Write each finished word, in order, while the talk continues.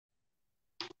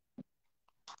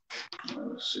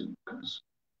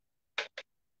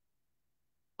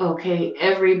Okay,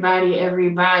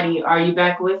 everybody, are you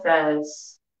back with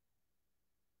us?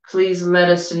 Please let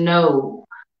us know.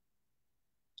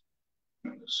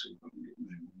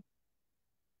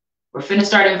 We're finna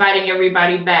start inviting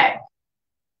everybody back.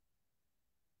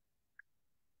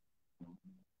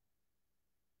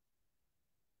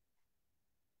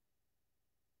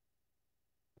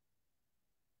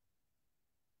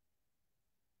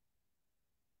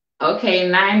 Okay,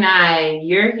 99,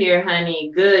 you're here,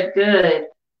 honey. Good. Okay.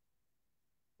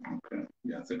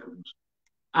 Yeah, I think it was.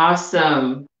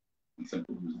 Awesome. I think it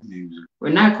was music. We're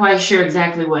not quite sure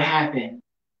exactly what happened,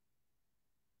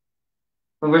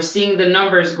 but we're seeing the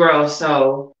numbers grow.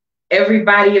 So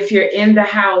everybody, if you're in the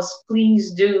house,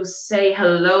 please do say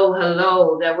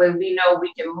hello. That way we know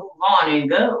we can move on and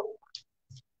go.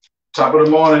 Top of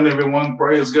the morning, everyone.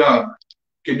 Praise God.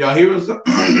 Can y'all hear us?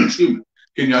 Excuse me.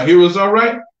 Can y'all hear us all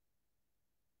right?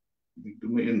 Do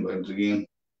my invites again.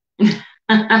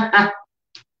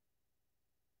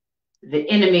 The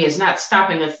enemy is not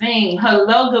stopping a thing.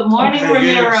 Hello, good morning, okay,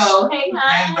 Ramiro. Yes. Hey,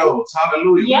 hi. Pandos,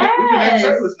 hallelujah. Yes. We can have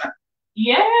service now.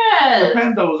 Yes. The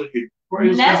Pandos are here.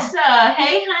 Praise Nessa, God.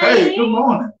 hey, honey. Hey, good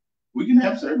morning. We can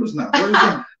have service now. Praise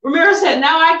God. Ramiro said,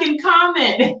 now I can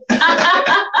comment.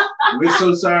 We're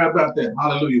so sorry about that.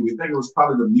 Hallelujah. We think it was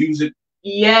probably the music.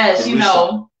 Yes, you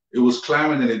know. It was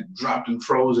climbing and it dropped and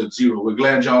froze at 0. We're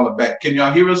glad y'all are back. Can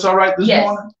y'all hear us all right this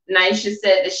morning? Yes. Naisha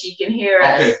said that she can hear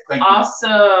us. Okay, thank you.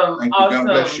 Awesome. Thank you. God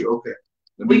bless you. Okay.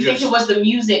 We think it was the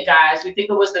music, guys. We think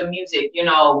it was the music. You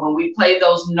know, when we play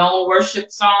those known worship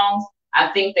songs, I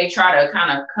think they try to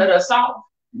kind of cut us off.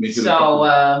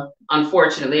 So,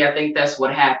 unfortunately, I think that's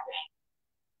what happened.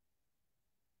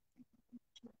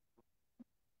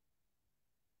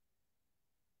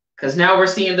 Because now we're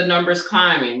seeing the numbers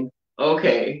climbing.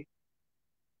 Okay.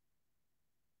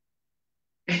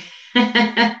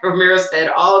 Ramiro said,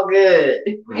 all good.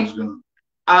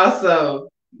 Awesome.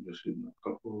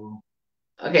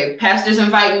 Okay, pastor's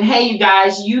inviting. Hey, you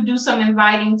guys, you do some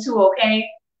inviting too, okay?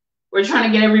 We're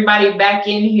trying to get everybody back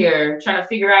in here, trying to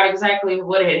figure out exactly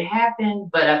what had happened,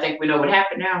 but I think we know what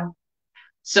happened now.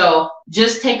 So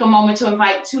just take a moment to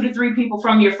invite 2 to 3 people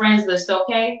from your friends list,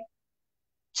 okay?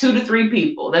 2 to 3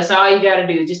 people. That's all you got to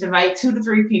do. Just invite 2 to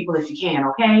 3 people if you can,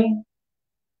 okay?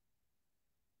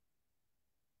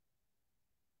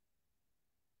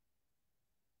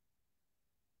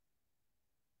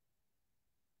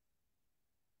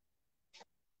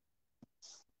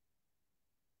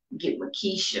 Get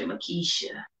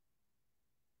Makisha.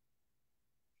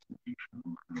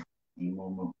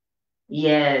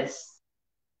 Yes.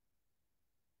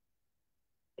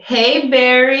 Hey,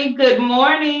 Barry. Good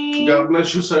morning. God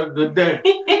bless you, sir. Good day.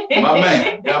 My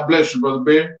man. God bless you, Brother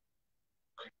Barry.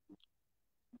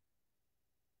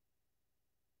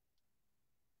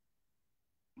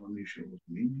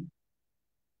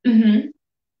 Mm-hmm.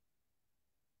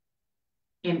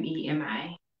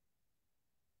 MEMI.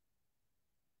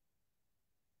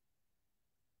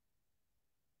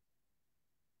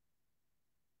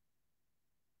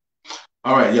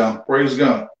 All right, y'all. Praise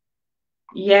God.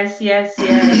 Yes,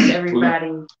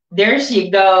 everybody. There she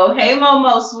go. Hey,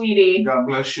 Momo, sweetie. God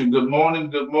bless you. Good morning.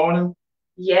 Good morning.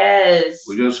 Yes.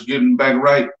 We're just getting back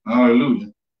right.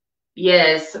 Hallelujah.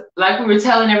 Yes. Like we were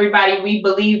telling everybody, we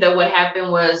believe that what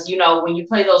happened was, you know, when you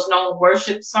play those known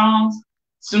worship songs,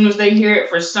 as soon as they hear it,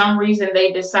 for some reason,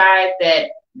 they decide that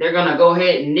they're going to go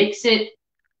ahead and nix it.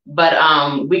 But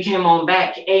we came on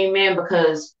back. Amen.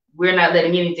 Because we're not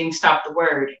letting anything stop the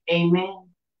word. Amen.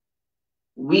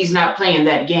 We's not playing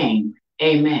that game.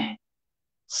 Amen.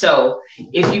 So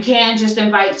if you can, just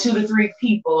invite 2 to 3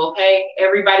 people, okay?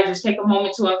 Everybody just take a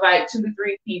moment to invite 2 to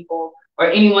 3 people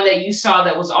or anyone that you saw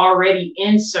that was already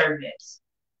in service.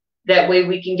 That way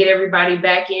we can get everybody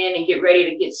back in and get ready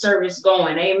to get service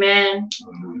going. Amen.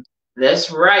 Mm-hmm. That's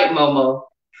right, Momo.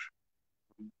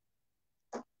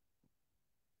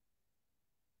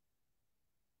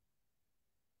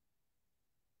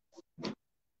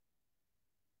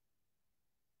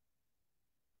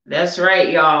 That's right,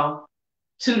 y'all.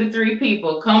 2 to 3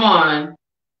 people. Come on.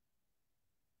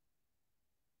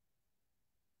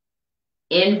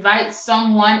 Invite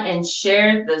someone and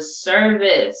share the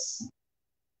service.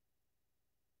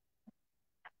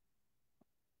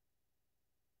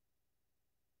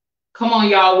 Come on,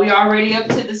 y'all. We already up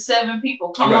to the 7 people.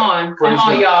 Come on,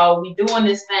 y'all. We doing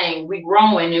this thing. We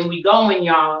growing and we going,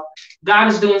 y'all. God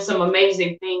is doing some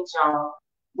amazing things, y'all.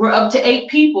 We're up to 8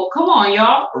 people. Come on,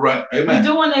 y'all. All right. Amen. We're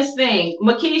doing this thing.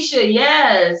 Makisha,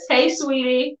 yes. Hey,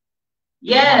 sweetie.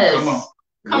 Yes.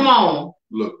 Come on.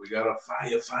 Look, we got a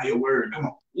fire word. Come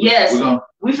on. Yes.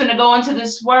 We finna go into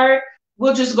this word.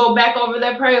 we'll just go back over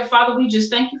that prayer. Father, we just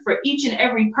thank you for each and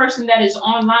every person that is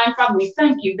online. Father, we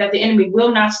thank you that the enemy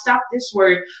will not stop this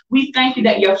word. We thank you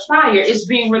that your fire is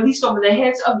being released over the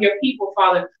heads of your people,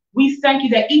 Father. We thank you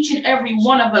that each and every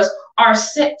one of us are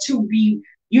set to be,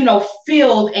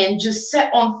 filled and just set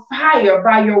on fire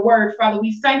by your word, Father.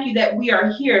 We thank you that we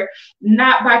are here,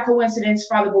 not by coincidence,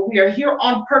 Father, but we are here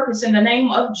on purpose in the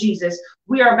name of Jesus.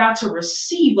 We are about to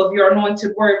receive of your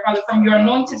anointed word, Father, from your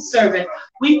anointed servant.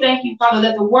 We thank you, Father,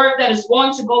 that the word that is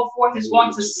going to go forth is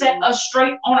going to set us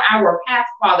straight on our path,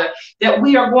 Father, that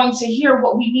we are going to hear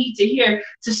what we need to hear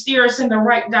to steer us in the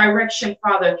right direction,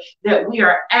 Father, that we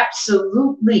are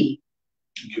absolutely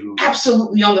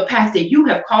on the path that you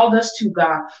have called us to,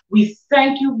 God. We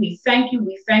thank you. We thank you.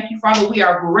 We thank you, Father. We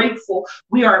are grateful.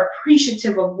 We are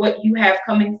appreciative of what you have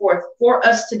coming forth for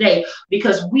us today,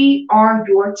 because we are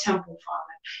your temple,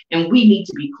 Father, and we need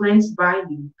to be cleansed by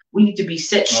you. We need to be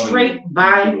set straight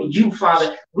by you,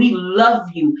 Father. We love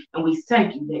you, and we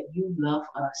thank you that you love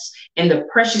us. In the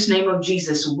precious name of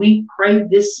Jesus, we pray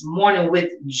this morning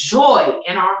with joy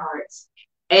in our hearts.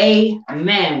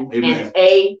 Amen. Amen.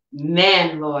 And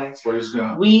amen, Lord. Praise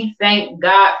God. We thank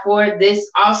God for this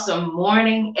awesome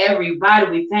morning, everybody.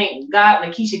 We thank God.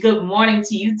 Lakeisha, good morning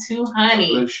to you too,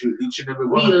 honey. Bless you, each and every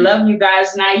one. We love you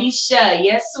guys. Naisha,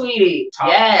 yes, sweetie.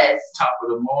 Yes. Top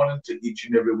of the morning to each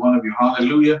and every one of you.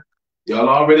 Hallelujah. Y'all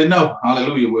already know.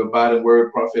 Hallelujah. We're Abiding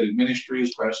Word Prophetic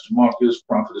Ministries. Pastor Marcus,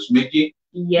 Prophetess Mickey.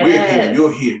 Yes. We're here.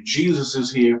 You're here. Jesus is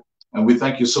here. And we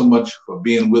thank you so much for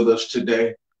being with us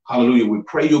today. Hallelujah. We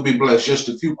pray you'll be blessed. Just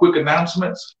a few quick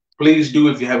announcements. Please do,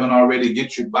 if you haven't already,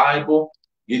 get your Bible,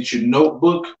 get your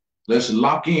notebook. Let's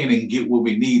lock in and get what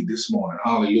we need this morning.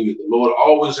 Hallelujah. The Lord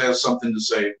always has something to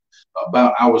say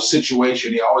about our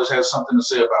situation. He always has something to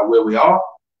say about where we are.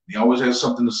 He always has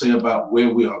something to say about where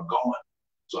we are going.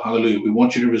 So hallelujah. We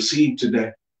want you to receive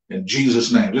today in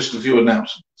Jesus' name. Just a few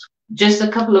announcements. Just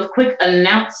a couple of quick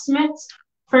announcements.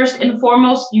 First and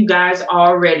foremost, you guys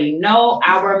already know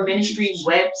our ministry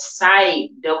website,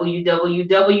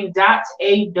 www.awpm.org.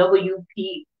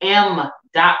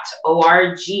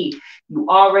 You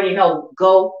already know.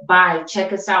 Go by,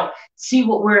 check us out, see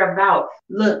what we're about.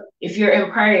 Look, if you're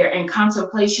in prayer and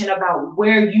contemplation about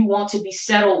where you want to be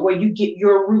settled, where you get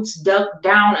your roots dug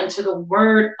down into the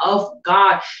word of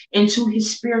God, into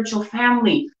his spiritual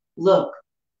family, look,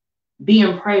 be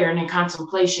in prayer and in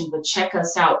contemplation, but check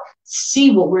us out. See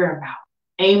what we're about.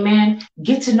 Amen.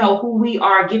 Get to know who we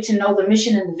are. Get to know the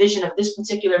mission and the vision of this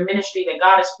particular ministry that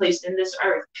God has placed in this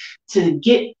earth to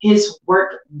get his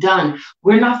work done.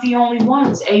 We're not the only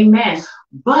ones. Amen.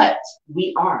 But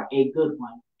we are a good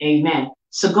one. Amen.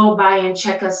 So go by and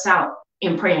check us out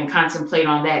and pray and contemplate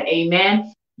on that.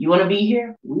 Amen. You want to be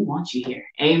here? We want you here.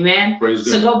 Amen.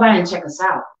 So go by and check us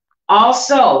out.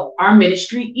 Also, our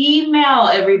ministry email,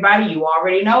 everybody, you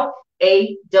already know,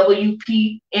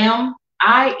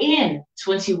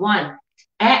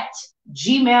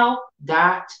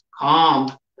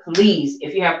 awpmin21@gmail.com. Please,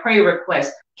 if you have prayer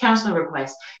requests, counseling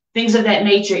requests, things of that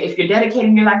nature, if you're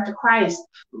dedicating your life to Christ,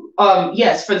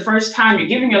 yes, for the first time, you're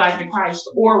giving your life to Christ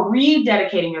or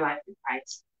rededicating your life to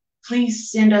Christ, please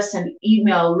send us an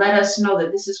email. Let us know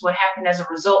that this is what happened as a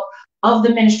result of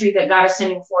the ministry that God is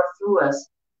sending forth through us.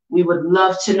 We would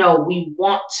love to know. We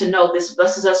want to know. This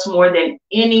blesses us more than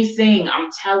anything. I'm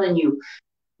telling you,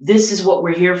 this is what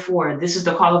we're here for. This is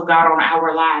the call of God on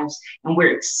our lives. And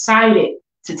we're excited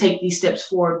to take these steps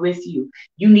forward with you.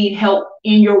 You need help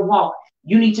in your walk.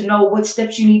 You need to know what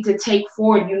steps you need to take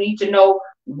forward. You need to know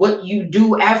what you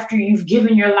do after you've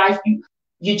given your life.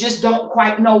 You just don't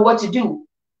quite know what to do.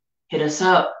 Hit us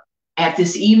up at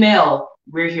this email.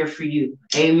 We're here for you.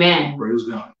 Amen. Praise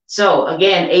God. So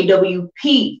again,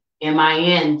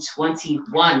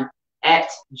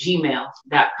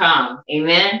 awpmin21@gmail.com.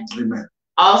 Amen. Amen.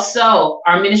 Also,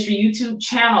 our ministry YouTube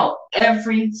channel,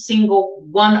 every single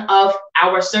one of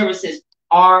our services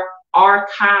are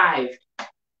archived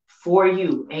for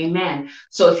you. Amen.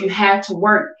 So if you had to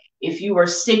work, if you were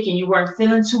sick and you weren't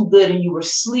feeling too good and you were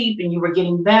asleep and you were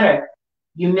getting better,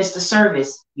 you missed the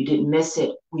service, you didn't miss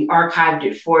it. We archived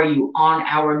it for you on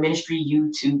our ministry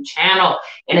YouTube channel.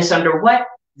 And it's under what?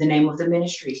 The name of the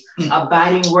ministry,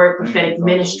 Abiding Word Prophetic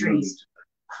Ministries.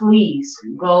 Please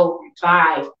go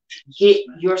by, get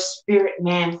your spirit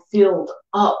man filled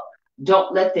up.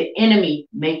 Don't let the enemy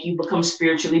make you become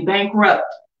spiritually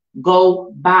bankrupt.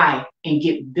 Go by and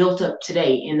get built up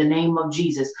today in the name of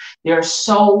Jesus. There are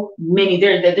so many,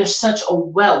 there's such a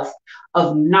wealth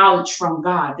of knowledge from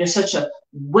God. There's such a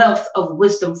wealth of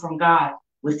wisdom from God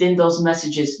within those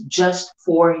messages just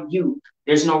for you.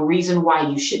 There's no reason why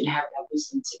you shouldn't have that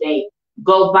wisdom today.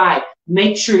 Go by,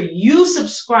 make sure you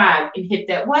subscribe and hit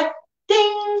that what?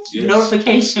 Ding! Yes.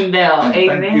 Notification bell. And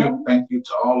amen. Thank you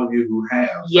to all of you who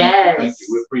have. Yes. Thank you.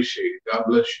 We appreciate it. God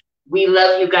bless you. We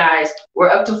love you guys. We're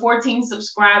up to 14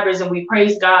 subscribers and we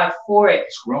praise God for it.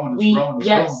 It's growing. It's growing.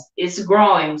 Yes, it's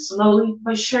growing slowly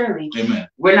but surely. Amen.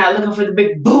 We're not looking for the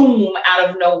big boom out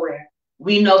of nowhere.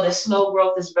 We know that slow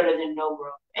growth is better than no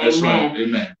growth. Amen. That's right.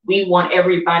 Amen. We want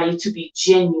everybody to be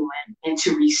genuine and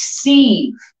to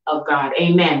receive of God.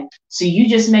 Amen. So you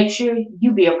just make sure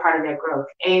you be a part of that growth.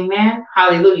 Amen.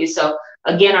 Hallelujah. So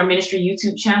again, our ministry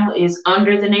YouTube channel is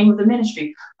under the name of the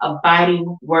ministry,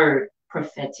 Abiding Word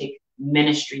Prophetic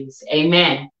Ministries.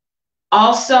 Amen.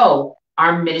 Also,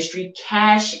 our ministry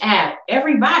Cash App.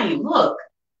 Everybody, look,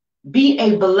 be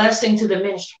a blessing to the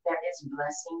ministry that is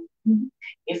blessing.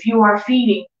 If you are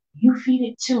feeding, you feed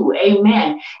it too.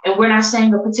 Amen. And we're not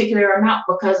saying a particular amount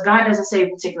because God doesn't say a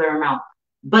particular amount,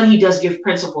 but he does give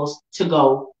principles to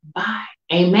go by.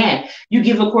 Amen. You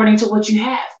give according to what you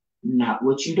have, not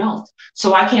what you don't.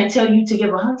 So I can't tell you to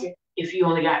give 100 if you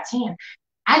only got 10.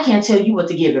 I can't tell you what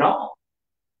to give at all.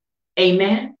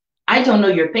 Amen. I don't know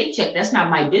your paycheck. That's not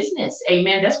my business.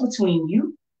 Amen. That's between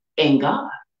you and God.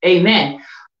 Amen.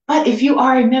 But if you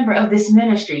are a member of this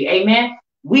ministry, amen,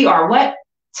 we are what?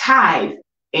 Tithe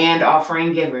and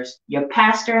offering givers. Your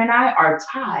pastor and I are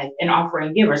tithe and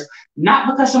offering givers, not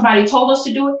because somebody told us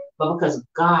to do it, but because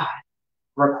God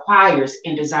requires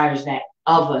and desires that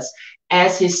of us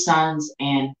as his sons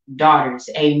and daughters.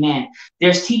 Amen.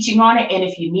 There's teaching on it. And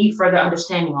if you need further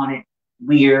understanding on it,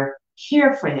 we're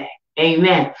here for that.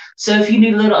 Amen. So if you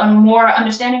need a little more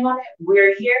understanding on it,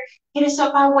 we're here. Hit us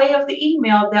up by way of the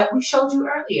email that we showed you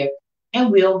earlier, and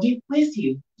we'll get with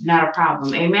you. Not a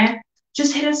problem. Amen.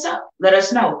 Just hit us up. Let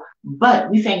us know. But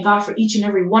we thank God for each and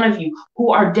every one of you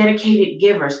who are dedicated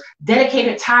givers,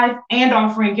 dedicated tithe and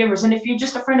offering givers. And if you're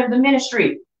just a friend of the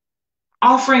ministry,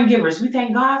 offering givers, we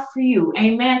thank God for you.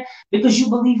 Amen. Because you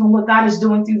believe in what God is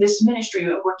doing through this ministry.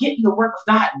 We're getting the work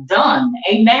of God done.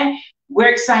 Amen. We're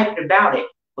excited about it,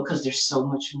 because there's so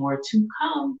much more to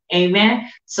come. Amen.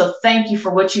 So thank you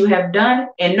for what you have done,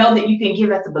 and know that you can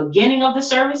give at the beginning of the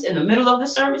service, in the middle of the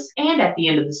service, and at the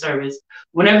end of the service.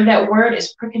 Whenever that word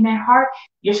is pricking that heart,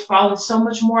 you're falling so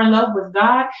much more in love with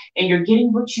God, and you're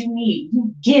getting what you need.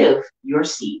 You give your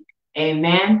seed.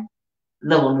 Amen.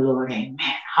 Love on the Lord. Amen.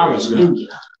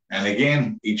 Hallelujah. And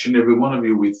again, each and every one of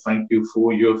you, we thank you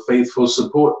for your faithful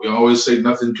support. We always say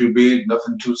nothing too big,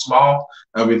 nothing too small.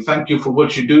 And we thank you for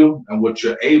what you do and what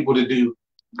you're able to do.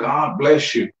 God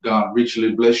bless you. God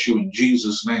richly bless you in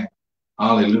Jesus' name.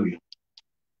 Hallelujah.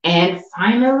 And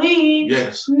finally,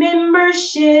 yes,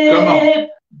 membership. Come on.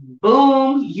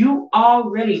 Boom. You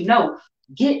already know.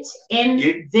 Get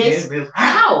in this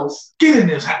house. Get in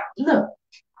this house. Look,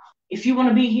 if you want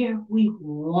to be here, we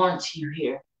want you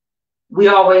here. We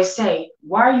always say,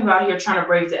 why are you out here trying to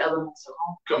brave the elements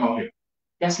alone? Come on here.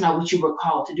 That's not what you were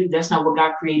called to do. That's not what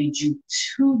God created you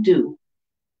to do.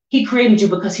 He created you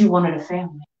because he wanted a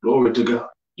family. Glory to God.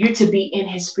 You're to be in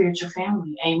his spiritual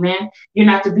family. Amen. You're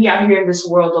not to be out here in this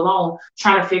world alone,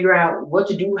 trying to figure out what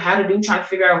to do, how to do, trying to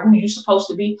figure out who you're supposed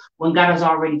to be, when God has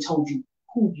already told you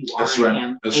who you are. That's right.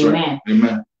 Him. That's Amen. Right.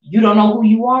 Amen. You don't know who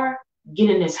you are? Get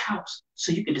in this house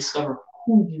so you can discover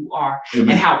who you are. Amen.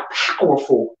 And how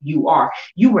powerful you are.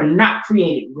 You were not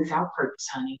created without purpose,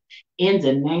 honey, in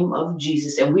the name of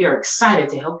Jesus. And we are excited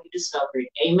to help you discover it.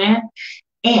 Amen.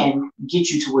 And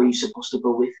get you to where you're supposed to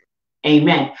go with it.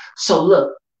 Amen. So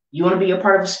look, you want to be a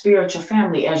part of a spiritual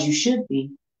family, as you should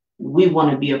be. We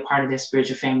want to be a part of that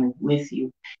spiritual family with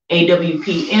you.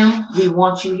 AWPM, we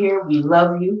want you here. We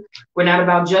love you. We're not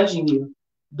about judging you,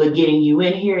 but getting you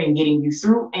in here and getting you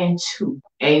through and to.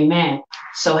 Amen.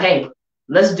 So, hey,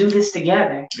 let's do this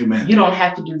together. Amen. You don't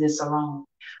have to do this alone,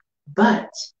 but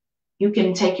you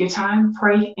can take your time,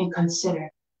 pray, and consider.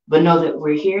 But know that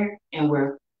we're here and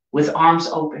we're with arms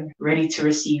open, ready to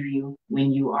receive you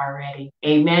when you are ready.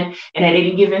 Amen. And at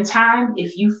any given time,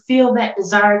 if you feel that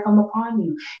desire come upon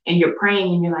you and you're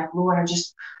praying and you're like, Lord,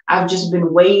 I've just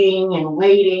been waiting and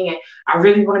I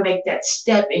really want to make that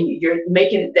step, and you're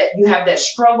making that, you have that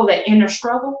struggle, that inner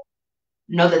struggle,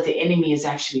 know that the enemy is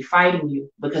actually fighting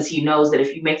you, because he knows that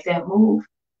if you make that move,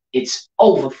 it's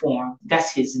over for him.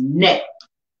 That's his net.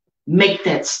 Make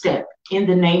that step in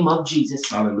the name of Jesus.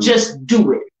 Hallelujah. Just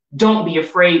do it. Don't be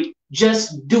afraid.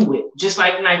 Just do it. Just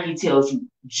like Nike tells you,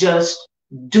 just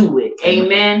do it.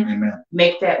 Amen. Amen.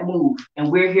 Make that move.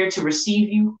 And we're here to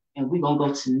receive you. And we're going to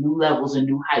go to new levels and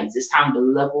new heights. It's time to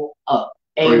level up.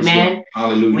 Amen.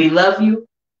 Hallelujah. We love you.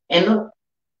 And look,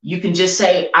 you can just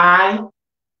say, I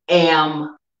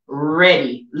am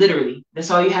ready. Literally,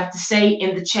 that's all you have to say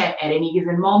in the chat at any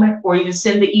given moment, or even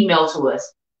send the email to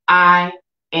us. I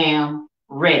am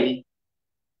ready.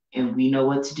 And we know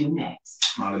what to do next.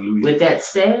 Hallelujah. With that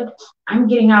said, I'm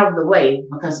getting out of the way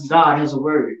because God has a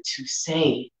word to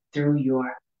say through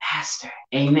your pastor.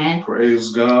 Amen.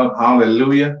 Praise God.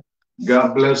 Hallelujah.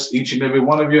 God bless each and every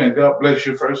one of you, and God bless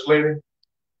you, First Lady.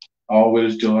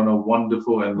 Always doing a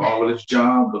wonderful and marvelous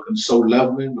job, looking so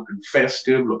lovely, looking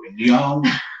festive, looking young.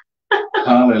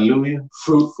 Hallelujah.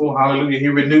 Fruitful. Hallelujah. He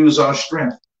renews our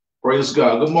strength. Praise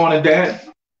God. Good morning, Dad.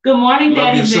 Good morning, Love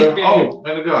Daddy you, sir. Victor. Oh,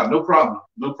 man of God, no problem.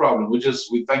 No problem.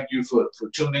 We thank you for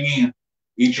tuning in,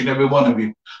 each and every one of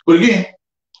you. But again,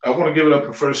 I want to give it up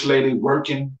to First Lady,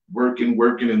 working,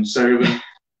 and serving.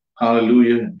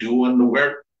 Hallelujah. Doing the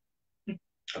work. I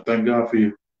thank God for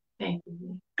you. Thank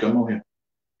you. Come on here.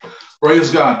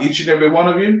 Praise God. Each and every one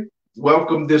of you,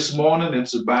 welcome this morning.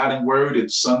 It's Abiding Word.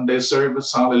 It's Sunday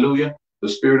service. Hallelujah. The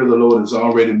Spirit of the Lord is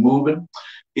already moving.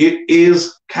 It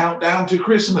is countdown to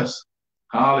Christmas.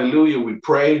 Hallelujah. We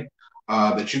pray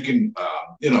that you can,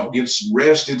 get some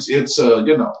rest. It's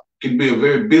can be a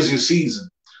very busy season.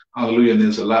 Hallelujah. And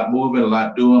there's a lot moving, a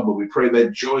lot doing, but we pray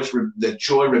that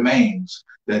joy remains,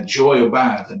 that joy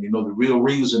abides. And the real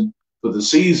reason for the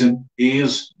season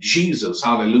is Jesus.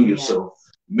 Hallelujah. Yeah. So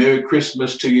Merry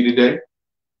Christmas to you today.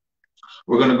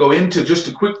 We're going to go into just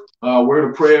a quick word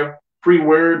of prayer,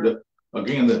 pre-word.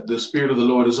 Again, the Spirit of the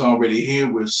Lord is already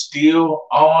here. We're still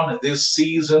on this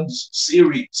season's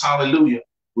series. Hallelujah.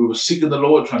 We were seeking the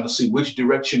Lord, trying to see which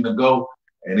direction to go,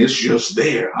 and it's just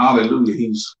there.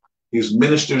 Hallelujah. He's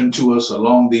ministering to us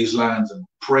along these lines, and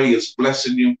pray it's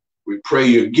blessing you. We pray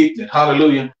you're getting it.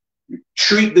 Hallelujah.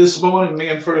 Treat this morning, me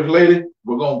and First Lady,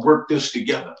 we're going to work this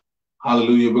together.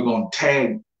 Hallelujah. We're going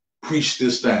to preach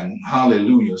this thing.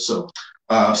 Hallelujah. So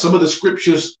some of the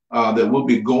scriptures that we'll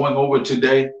be going over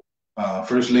today,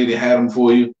 First Lady had them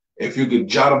for you. If you could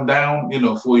jot them down,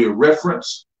 for your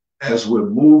reference as we're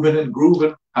moving and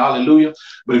grooving. Hallelujah.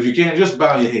 But if you can, just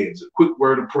bow your heads. A quick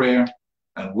word of prayer,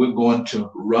 and we're going to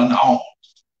run on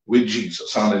with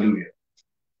Jesus. Hallelujah.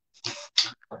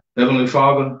 Heavenly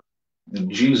Father,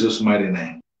 in Jesus' mighty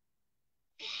name,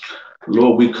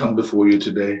 Lord, we come before you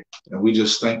today, and we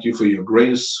just thank you for your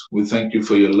grace. We thank you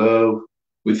for your love.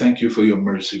 We thank you for your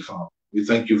mercy, Father. We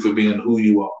thank you for being who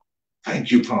you are.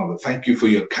 Thank you, Father. Thank you for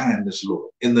your kindness, Lord,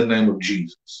 in the name of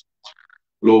Jesus.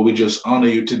 Lord, we just honor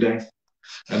you today,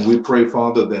 and we pray,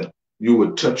 Father, that you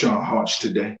would touch our hearts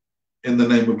today in the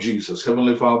name of Jesus.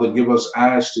 Heavenly Father, give us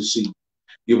eyes to see,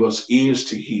 give us ears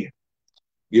to hear,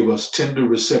 give us tender,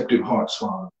 receptive hearts,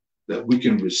 Father, that we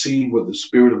can receive what the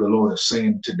Spirit of the Lord is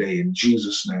saying today. In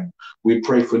Jesus' name, we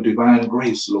pray for divine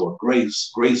grace, Lord,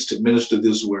 grace to minister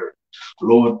this word.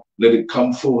 Lord, let it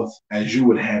come forth as you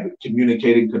would have it,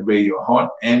 communicate and convey your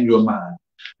heart and your mind.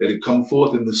 Let it come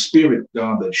forth in the spirit,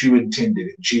 God, that you intended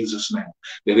in Jesus' name.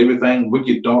 That everything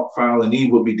wicked, dark, foul, and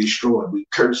evil be destroyed. We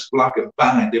curse, block, and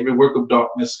bind every work of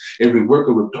darkness, every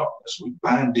worker of darkness. We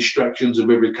bind distractions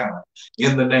of every kind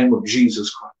in the name of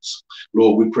Jesus Christ.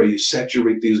 Lord, we pray you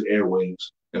saturate these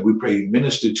airwaves, and we pray you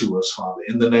minister to us, Father,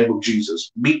 in the name of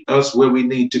Jesus. Meet us where we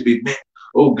need to be met.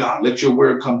 Oh God, let your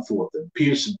word come forth and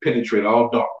pierce and penetrate all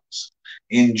darkness.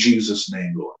 In Jesus'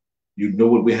 name, Lord. You know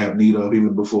what we have need of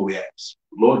even before we ask.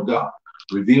 Lord God,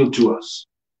 reveal to us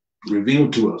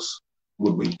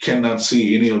what we cannot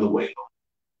see any other way,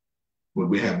 what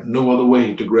we have no other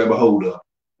way to grab a hold of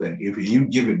than if you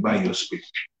give it by your Spirit.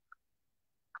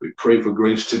 We pray for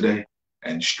grace today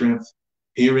and strength,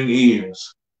 hearing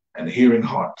ears and hearing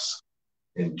hearts.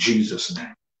 In Jesus'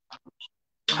 name.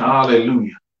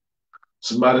 Hallelujah.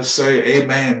 Somebody say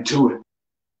amen to it.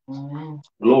 Amen.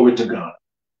 Glory to God.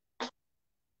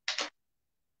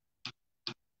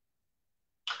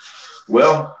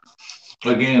 Well,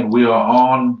 again, we are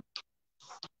on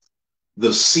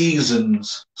the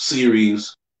Seasons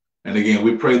series. And again,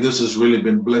 we pray this has really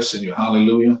been blessing you.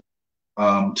 Hallelujah.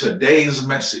 Today's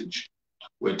message,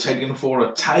 we're taking for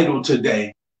a title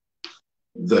today,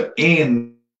 The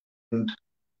End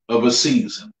of a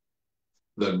Season,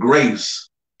 the Grace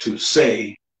to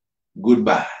Say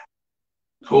Goodbye.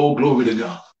 Oh, glory to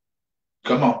God.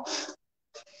 Come on.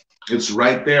 It's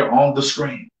right there on the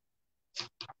screen.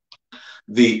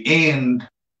 The end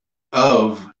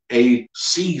of a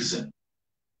season,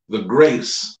 the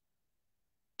grace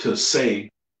to say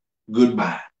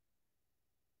goodbye.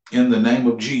 In the name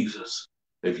of Jesus.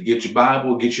 If you get your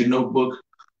Bible, get your notebook,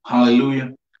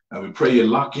 hallelujah. And we pray you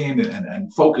lock in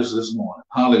and focus this morning.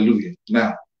 Hallelujah.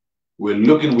 Now, we've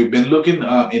been looking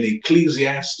in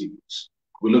Ecclesiastes.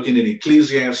 We're looking in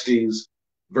Ecclesiastes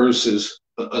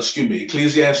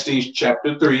Ecclesiastes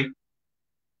chapter 3,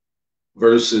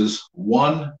 verses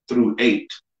 1 through 8.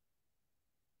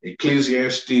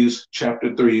 Ecclesiastes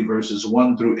chapter 3, verses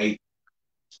 1 through 8.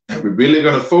 And we're really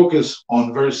going to focus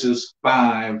on verses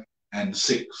 5 and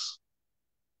 6.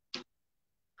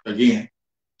 Again,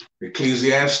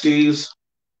 Ecclesiastes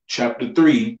chapter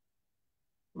 3,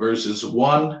 verses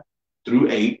 1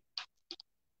 through 8.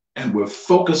 And we're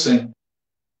focusing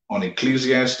on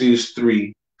Ecclesiastes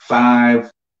 3,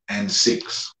 5, and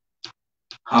 6.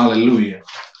 Hallelujah.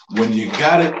 When you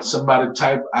got it, somebody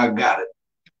type, I got it.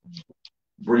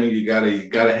 You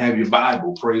gotta have your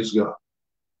Bible. Praise God.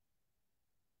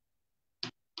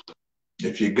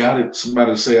 If you got it,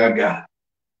 somebody say, I got it.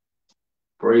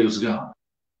 Praise God.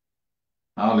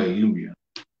 Hallelujah.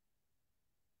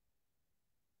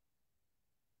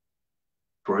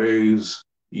 Praise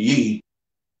ye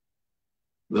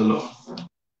the Lord.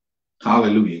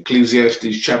 Hallelujah.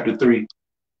 Ecclesiastes chapter 3,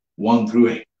 1 through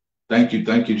 8. Thank you,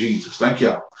 Jesus. Thank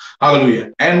y'all.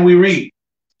 Hallelujah. And we read,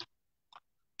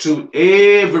 to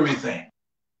everything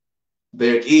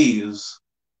there is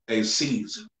a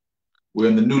season. We're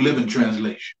in the New Living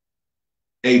Translation.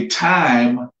 A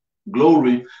time,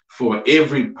 glory, for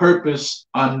every purpose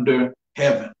under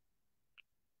heaven.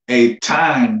 A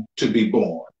time to be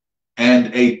born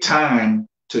and a time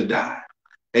to die.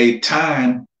 A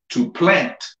time to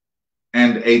plant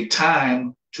and a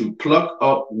time to pluck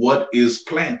up what is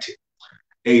planted.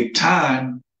 A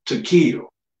time to kill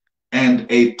and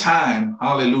a time,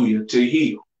 hallelujah, to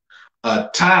heal. A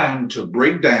time to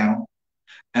break down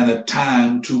and a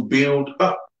time to build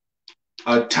up.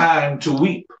 A time to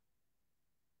weep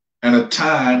and a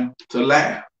time to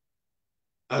laugh.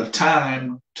 A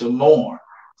time to mourn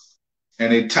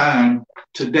and a time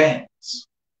to dance.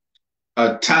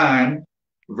 A time,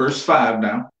 verse 5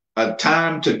 now, a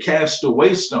time to cast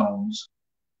away stones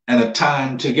and a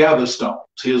time to gather stones.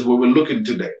 Here's where we're looking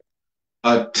today.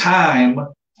 A time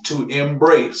to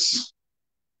embrace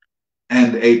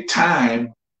and a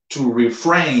time to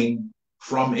refrain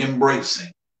from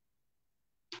embracing.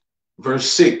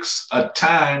 Verse 6, a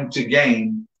time to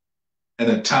gain and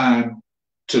a time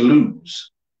to lose.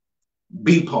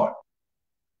 B part,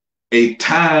 a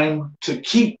time to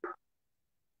keep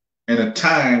and a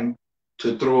time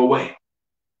to throw away.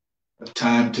 A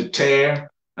time to tear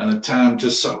and a time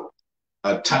to sow.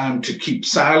 A time to keep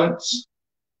silence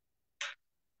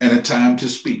and a time to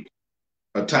speak.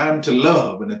 A time to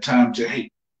love and a time to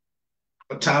hate.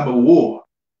 A time of war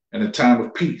and a time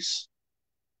of peace.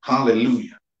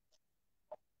 Hallelujah.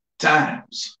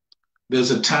 Times.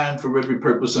 There's a time for every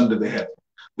purpose under the heaven.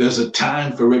 There's a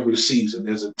time for every season.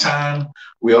 There's a time.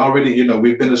 We already,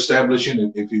 we've been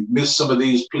establishing. If you've missed some of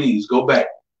these, please go back.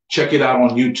 Check it out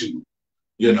on YouTube.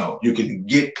 You can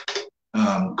get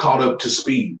caught up to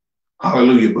speed.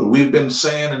 Hallelujah. But we've been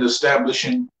saying and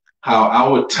establishing how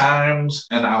our times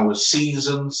and our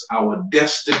seasons, our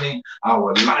destiny,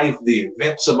 our life, the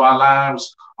events of our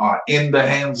lives are in the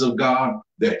hands of God.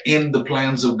 They're in the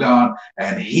plans of God,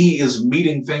 and He is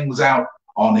meeting things out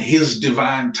on His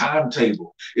divine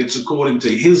timetable. It's according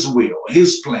to His will,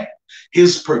 His plan,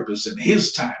 His purpose, and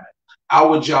His timing.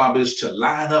 Our job is to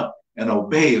line up and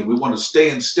obey, and we want to stay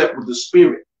in step with the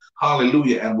Spirit.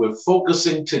 Hallelujah. And we're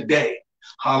focusing today,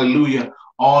 hallelujah,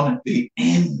 on the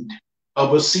end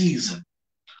of a season.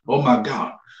 Oh my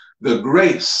God, the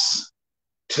grace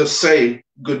to say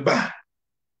goodbye.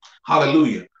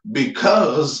 Hallelujah.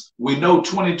 Because we know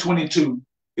 2022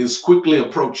 is quickly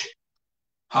approaching.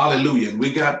 Hallelujah. And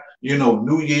we got,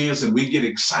 New Year's and we get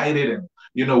excited and,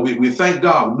 we thank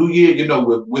God. New Year,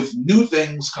 with new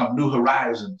things come new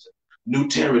horizons, new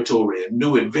territory and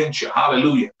new adventure.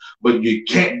 Hallelujah. But you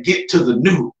can't get to the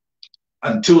new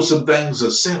until some things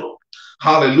are settled.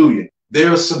 Hallelujah.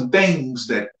 There are some things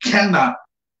that cannot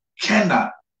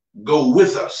go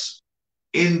with us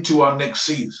into our next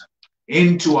season,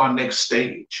 into our next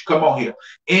stage. Come on here,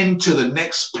 into the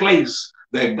next place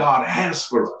that God has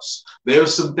for us. There are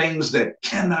some things that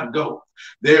cannot go.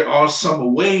 There are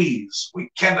some ways we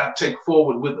cannot take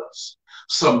forward with us.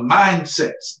 Some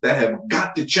mindsets that have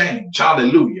got to change,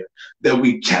 hallelujah, that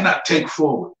we cannot take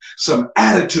forward. Some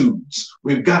attitudes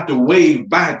we've got to wave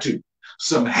bye to.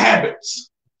 Some habits,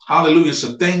 hallelujah,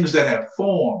 some things that have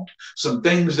formed, some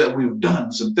things that we've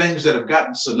done, some things that have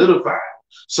gotten solidified,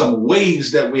 some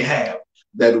ways that we have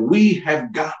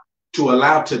got to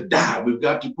allow to die. We've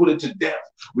got to put it to death.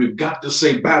 We've got to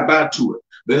say bye-bye to it.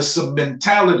 There's some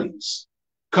mentalities,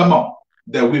 come on,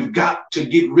 that we've got to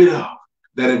get rid of,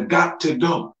 that have got to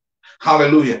go.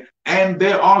 Hallelujah. And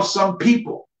there are some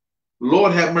people,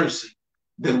 Lord have mercy,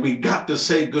 that we got to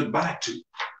say goodbye to.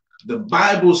 The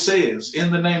Bible says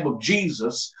in the name of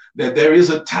Jesus that there is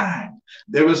a time.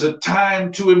 There is a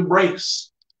time to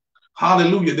embrace.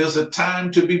 Hallelujah. There's a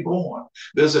time to be born.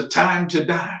 There's a time to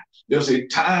die. There's a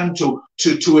time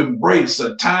to embrace,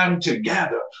 a time to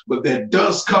gather. But there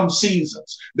does come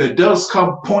seasons. There does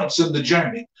come points in the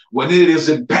journey when it is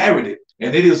imperative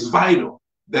and it is vital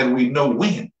that we know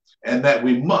when and that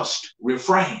we must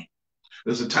refrain.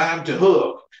 There's a time to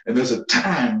hug and there's a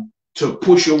time to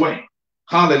push away.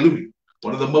 Hallelujah.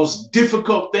 One of the most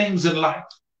difficult things in life,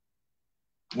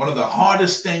 one of the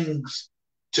hardest things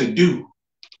to do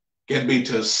can be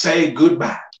to say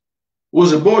goodbye.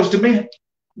 Was it Boys to Men?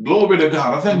 Glory to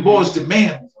God. I think Boys to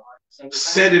Men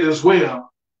said it as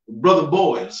well. Brother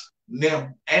boys,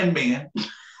 them and men.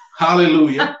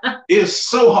 Hallelujah. It's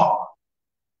so hard.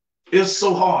 It's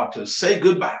so hard to say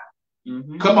goodbye.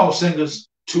 Come on, singers,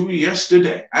 to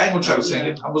yesterday. I ain't gonna try to sing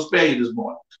it. I'm gonna spare you this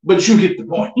morning. But you get the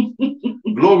point.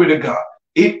 Glory to God.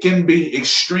 It can be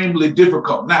extremely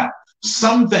difficult. Now,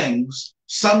 some things,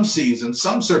 some seasons,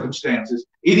 some circumstances,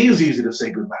 it is easy to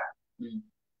say goodbye.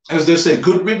 As they say,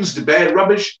 good riddance to bad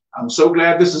rubbish. I'm so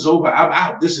glad this is over. I'm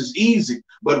out. This is easy.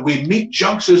 But we meet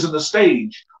junctures in the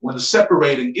stage when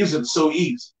separating isn't so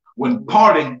easy, when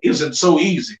parting isn't so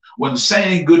easy, when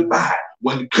saying goodbye,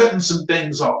 when cutting some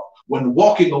things off, when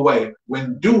walking away,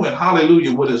 when doing,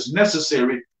 hallelujah, what is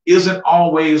necessary isn't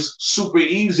always super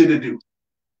easy to do.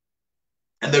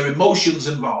 And there are emotions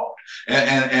involved,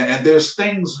 and there's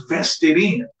things vested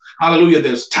in. Hallelujah.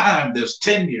 There's time, there's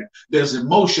tenure, there's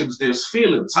emotions, there's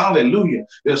feelings. Hallelujah.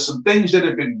 There's some things that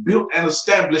have been built and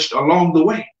established along the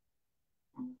way.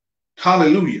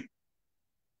 Hallelujah.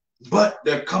 But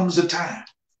there comes a time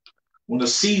when the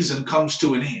season comes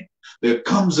to an end. There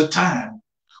comes a time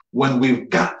when we've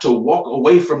got to walk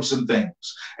away from some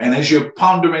things. And as you're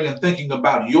pondering and thinking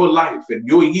about your life and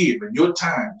your year and your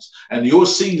times and your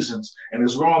seasons, and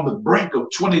as we're on the brink of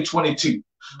 2022,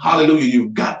 hallelujah,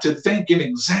 you've got to think and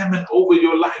examine over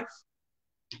your life,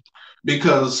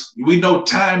 because we know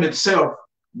time itself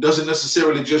doesn't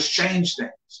necessarily just change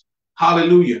things.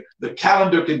 Hallelujah. The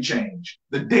calendar can change.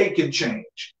 The day can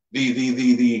change.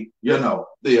 The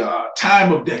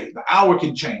time of day, the hour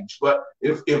can change. But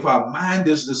if our mind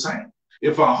is the same,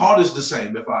 if our heart is the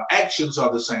same, if our actions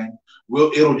are the same,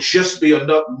 it'll just be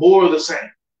enough more of the same.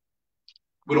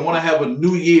 We don't want to have a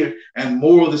new year and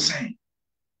more of the same.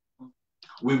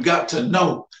 We've got to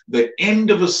know the end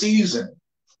of a season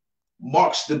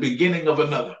marks the beginning of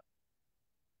another.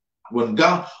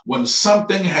 When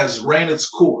something has ran its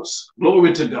course,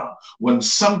 glory to God, when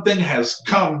something has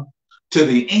come to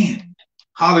the end,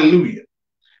 hallelujah,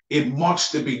 it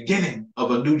marks the beginning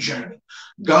of a new journey.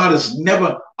 God is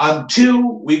never,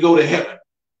 until we go to heaven,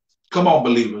 come on,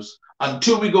 believers,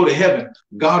 until we go to heaven,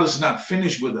 God is not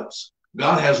finished with us.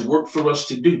 God has work for us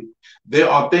to do. There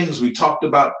are things we talked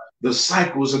about, the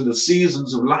cycles and the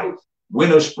seasons of life,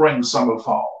 winter, spring, summer,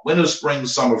 fall, winter, spring,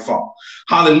 summer, fall.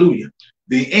 Hallelujah.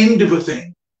 The end of a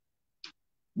thing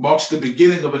marks the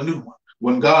beginning of a new one.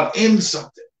 When God ends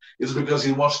something, it's because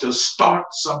he wants to start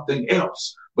something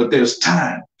else. But there's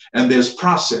time and there's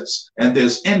process and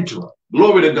there's interim.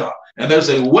 Glory to God. And there's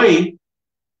a way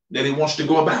that he wants to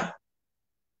go about it.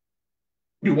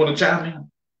 You want to chime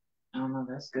in? Oh, no,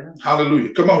 that's good.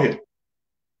 Hallelujah. Come on here.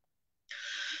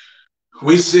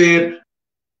 We said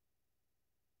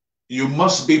you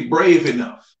must be brave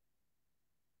enough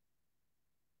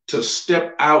to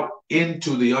step out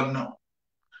into the unknown.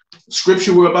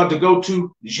 Scripture we're about to go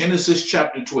to, Genesis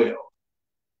chapter 12,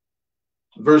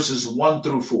 verses 1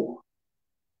 through 4.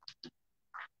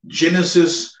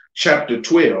 Genesis chapter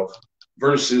 12,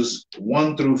 verses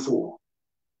 1 through 4.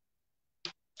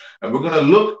 And we're going to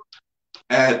look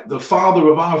at the father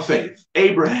of our faith,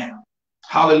 Abraham.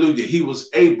 Hallelujah. He was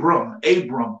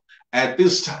Abram at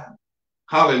this time.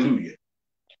 Hallelujah.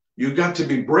 You got to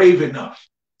be brave enough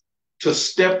to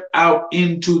step out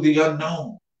into the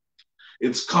unknown.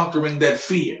 It's conquering that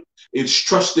fear. It's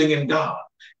trusting in God.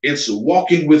 It's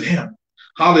walking with him.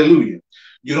 Hallelujah.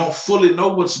 You don't fully know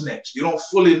what's next. You don't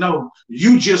fully know.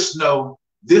 You just know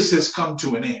this has come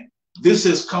to an end. This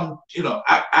has come,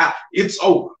 it's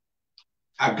over.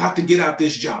 I got to get out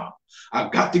this job. I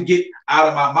got to get out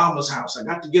of my mama's house. I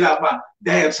got to get out of my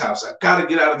dad's house. I got to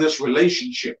get out of this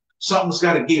relationship. Something's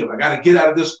got to give. I got to get out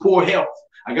of this poor health.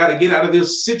 I got to get out of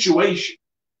this situation.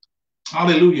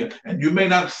 Hallelujah. And you may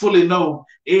not fully know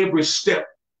every step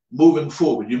moving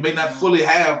forward. You may not fully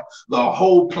have the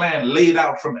whole plan laid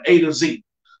out from A to Z.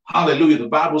 Hallelujah. The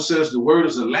Bible says the word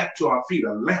is a lamp to our feet,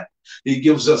 a lamp. He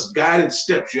gives us guided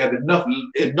steps. You have enough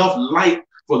light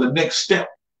for the next step.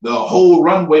 The whole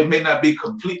runway may not be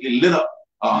completely lit up,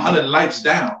 100 lights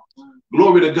down,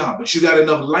 Glory to God. But you got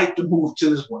enough light to move to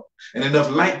this one, and enough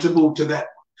light to move to that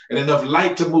one, and enough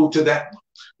light to move to that one.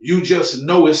 You just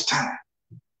know it's time.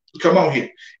 Come on here.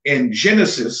 In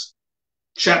Genesis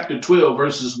chapter 12,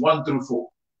 verses 1 through 4.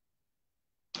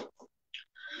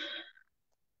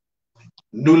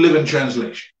 New Living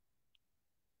Translation.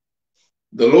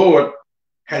 The Lord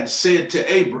had said to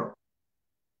Abram,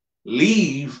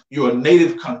 leave your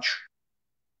native country,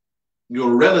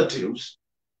 your relatives,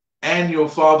 and your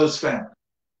father's family,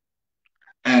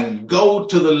 and go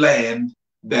to the land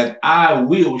that I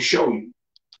will show you.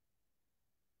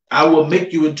 I will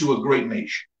make you into a great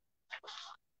nation.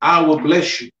 I will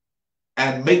bless you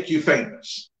and make you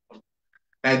famous,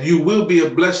 and you will be a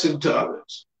blessing to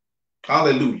others.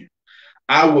 Hallelujah.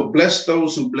 I will bless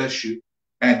those who bless you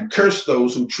and curse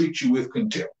those who treat you with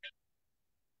contempt.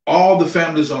 All the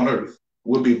families on earth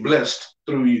will be blessed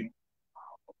through you.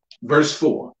 Verse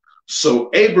 4. So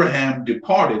Abraham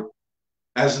departed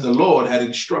as the Lord had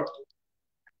instructed,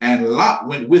 and Lot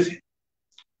went with him.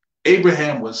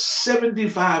 Abraham was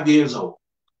 75 years old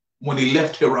when he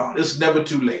left Haran. It's never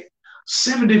too late.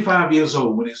 75 years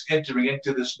old when he's entering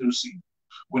into this new season,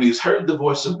 when he's heard the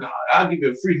voice of God. I'll give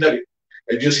you a free nugget.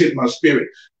 It just hit my spirit.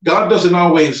 God doesn't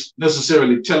always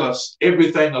necessarily tell us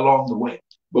everything along the way.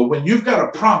 But when you've got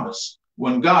a promise,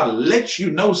 when God lets you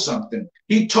know something,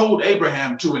 he told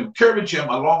Abraham to encourage him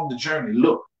along the journey.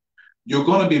 Look, you're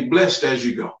going to be blessed as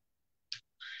you go.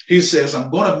 He says, I'm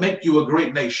going to make you a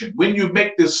great nation. When you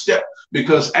make this step,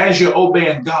 because as you're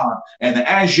obeying God and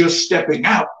as you're stepping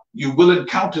out, you will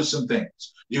encounter some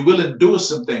things. You will endure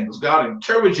some things. God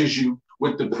encourages you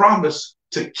with the promise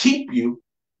to keep you,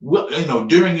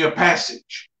 during your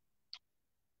passage.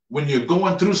 When you're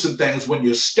going through some things, when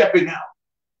you're stepping out,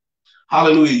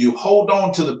 hallelujah, you hold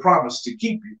on to the promise to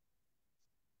keep you.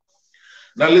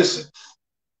 Now listen,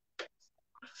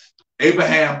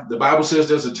 Abraham, the Bible says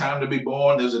there's a time to be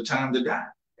born, there's a time to die.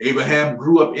 Abraham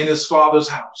grew up in his father's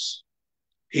house.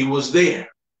 He was there.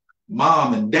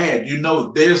 Mom and dad,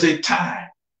 there's a time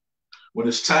when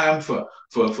it's time for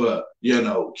Keisha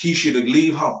to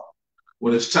leave home.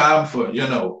 When it's time for,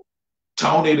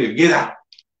 Tony to get out.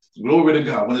 Glory to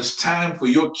God. When it's time for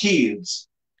your kids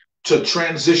to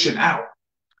transition out,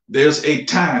 there's a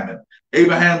time. And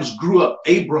Abram has grew up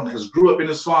in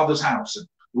his father's house. And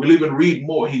we'll even read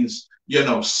more. He's,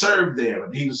 served there,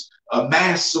 and he's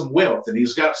amassed some wealth, and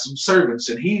he's got some servants,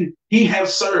 and he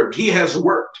has served, he has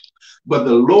worked. But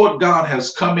the Lord God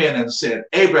has come in and said,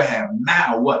 Abraham,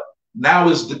 now what? Now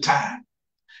is the time.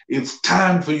 It's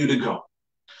time for you to go.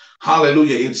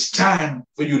 Hallelujah. It's time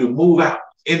for you to move out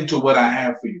into what I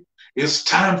have for you. It's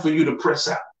time for you to press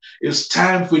out. It's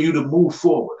time for you to move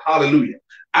forward. Hallelujah.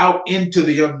 Out into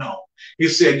the unknown. He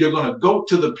said, you're going to go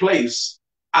to the place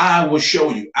I will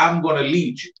show you. I'm going to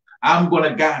lead you. I'm going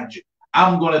to guide you.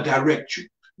 I'm going to direct you.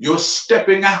 You're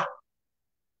stepping out.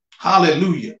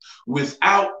 Hallelujah.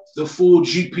 Without the full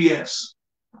GPS,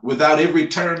 without every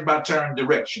turn by turn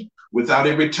direction, without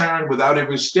every turn, without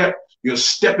every step, you're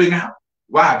stepping out.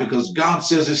 Why? Because God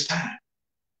says it's time.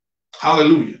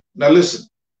 Hallelujah. Now listen,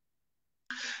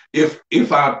 if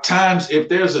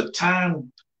there's a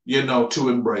time, to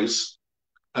embrace,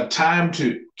 a time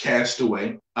to cast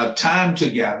away, a time to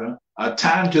gather, a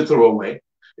time to throw away,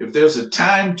 if there's a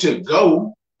time to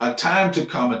go, a time to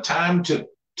come, a time to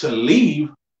leave,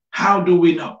 how do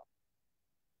we know?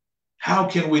 How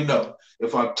can we know?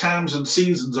 If our times and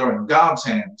seasons are in God's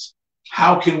hands,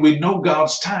 how can we know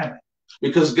God's timing?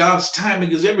 Because God's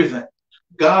timing is everything.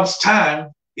 God's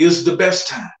time is the best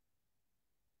time.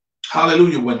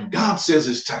 Hallelujah. When God says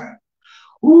it's time,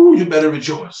 you better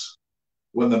rejoice.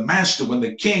 When the master, when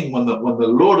the king, when the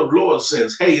Lord of Lords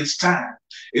says, hey, it's time,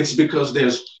 it's because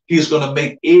he's going to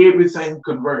make everything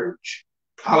converge.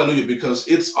 Hallelujah. Because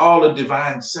it's all a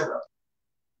divine setup.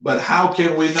 But how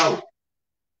can we know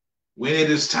when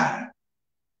it is time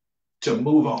to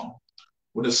move on?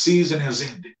 When the season has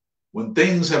ended, when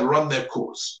things have run their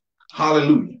course.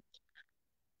 Hallelujah.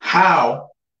 How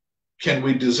can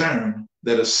we discern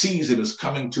that a season is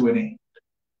coming to an end?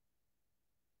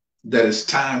 That it's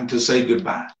time to say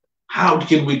goodbye? How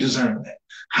can we discern that?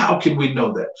 How can we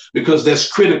know that? Because that's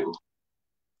critical.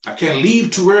 I can't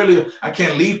leave too early. I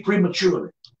can't leave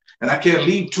prematurely. And I can't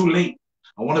leave too late.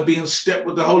 I want to be in step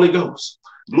with the Holy Ghost.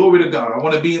 Glory to God. I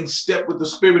want to be in step with the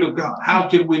Spirit of God. How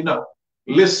can we know?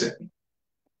 Listen,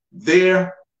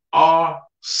 there are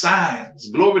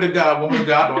signs. Glory to God, woman of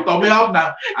God. Don't throw me off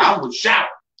now. I will shout.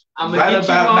 I'm right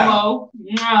about now.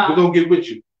 We're going to get with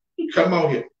you. Come on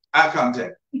here. Eye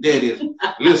contact. There it is.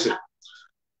 Listen,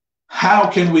 how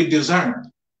can we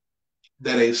discern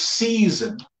that a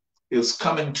season is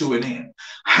coming to an end?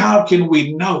 How can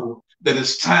we know that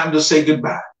it's time to say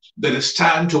goodbye, that it's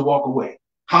time to walk away.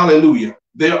 Hallelujah.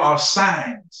 There are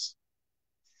signs.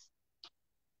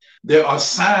 There are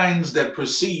signs that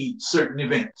precede certain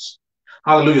events.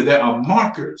 Hallelujah. There are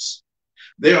markers.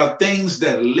 There are things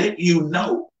that let you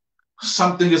know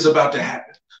something is about to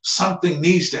happen. Something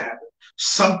needs to happen.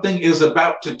 Something is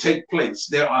about to take place.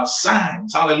 There are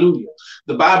signs. Hallelujah.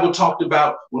 The Bible talked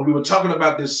about, when we were talking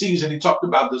about this season, he talked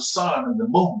about the sun and the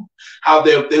moon, how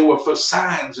they were for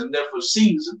signs and they're for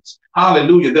seasons.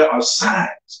 Hallelujah. There are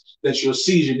signs that your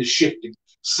season is shifting,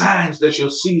 signs that your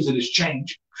season is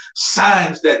changing,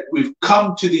 signs that we've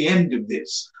come to the end of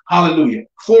this. Hallelujah.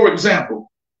 For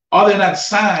example, are there not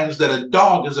signs that a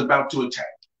dog is about to attack?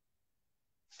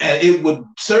 And it would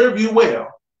serve you well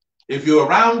if you're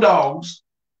around dogs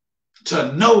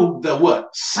to know the what?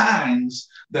 Signs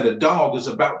that a dog is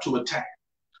about to attack.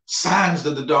 Signs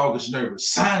that the dog is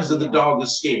nervous. Signs that the dog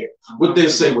is scared. What they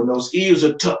say, when those ears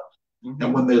are tucked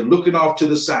and when they're looking off to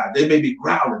the side, they may be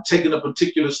growling, taking a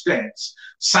particular stance.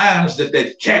 Signs that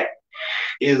that cat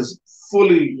is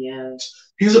fully,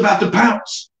 he's about to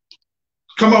pounce.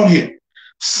 Come on here.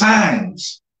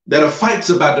 Signs that a fight's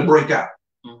about to break out.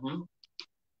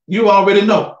 You already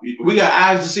know. We got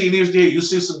eyes to see and ears to hear. You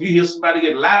see some, you hear somebody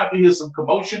get loud, you hear some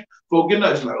commotion. Folk get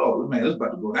nuts. It's like, oh man, it's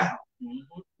about to go down.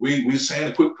 We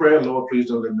saying a quick prayer. Lord, please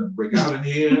don't let them break out in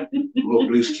here. Lord,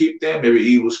 please keep them. Every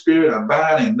evil spirit, I'm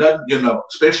buying ain't nothing, you know,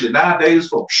 especially nowadays,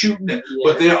 folks shooting it.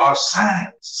 But there are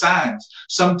signs.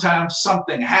 Sometimes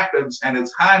something happens and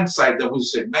it's hindsight that we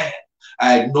say, man,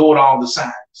 I ignored all the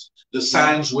signs. The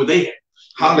signs were there.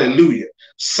 Hallelujah.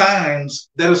 Signs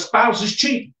that a spouse is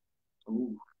cheating.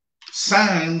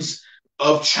 Signs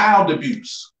of child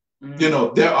abuse. You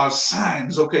know, there are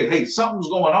signs. Okay, hey, something's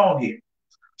going on here.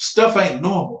 Stuff ain't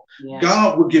normal.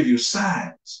 God will give you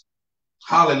signs.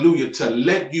 Hallelujah. To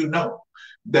let you know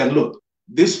that, look,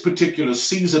 this particular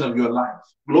season of your life,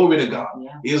 glory to God,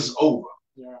 is over.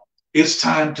 It's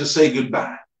time to say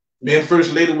goodbye. Me and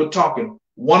First Lady were talking.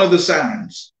 One of the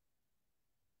signs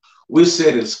we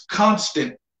said is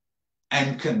constant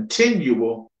and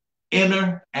continual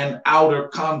inner and outer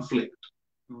conflict.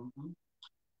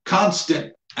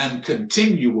 Constant and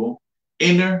continual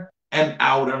inner and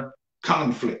outer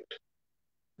conflict.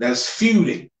 That's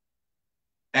feuding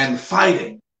and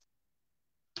fighting,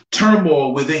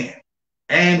 turmoil within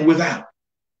and without.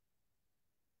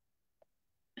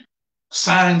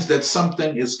 Signs that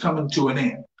something is coming to an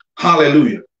end.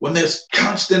 Hallelujah. When there's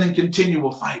constant and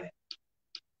continual fighting,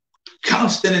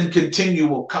 constant and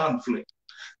continual conflict,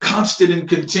 constant and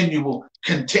continual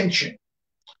contention.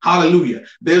 Hallelujah.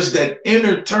 There's that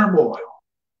inner turmoil.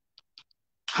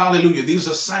 Hallelujah. These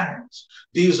are signs.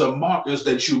 These are markers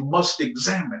that you must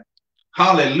examine.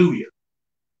 Hallelujah.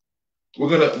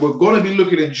 We're gonna be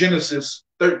looking at Genesis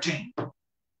 13.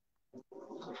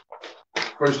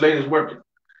 First Lady's working.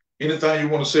 Anything you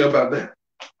want to say about that?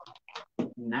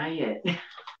 Not yet.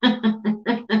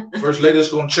 First Lady's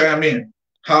gonna chime in.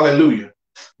 Hallelujah.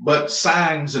 But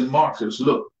signs and markers,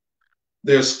 look,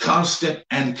 there's constant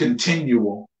and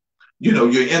continual. You know,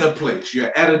 you're in a place,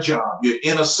 you're at a job, you're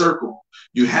in a circle,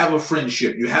 you have a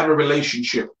friendship, you have a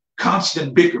relationship,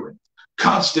 constant bickering,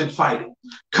 constant fighting,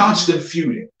 constant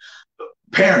feuding.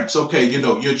 Parents, okay, you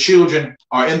know, your children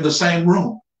are in the same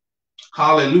room.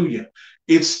 Hallelujah.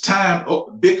 It's time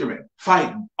of bickering,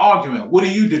 fighting, arguing. What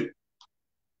do?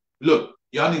 Look,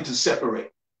 y'all need to separate.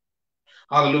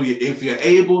 Hallelujah. If you're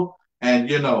able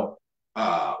and, you know,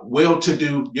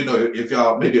 well-to-do, you know, if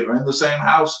y'all maybe are in the same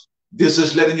house, this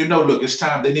is letting you know, look, it's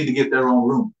time they need to get their own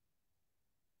room.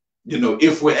 You know,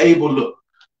 if we're able, look,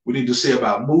 we need to say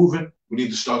about moving. We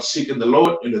need to start seeking the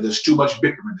Lord. You know, there's too much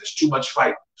bickering. There's too much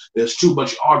fighting. There's too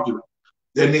much arguing.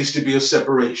 There needs to be a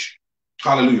separation.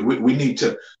 Hallelujah. We need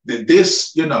to,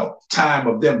 this, you know, time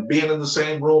of them being in the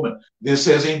same room and this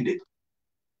has ended.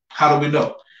 How do we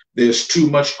know? There's too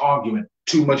much arguing,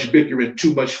 too much bickering,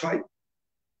 too much fight.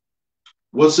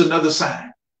 What's another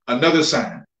sign? Another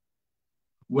sign.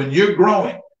 When you're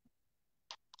growing,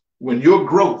 when your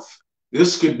growth,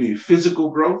 this could be physical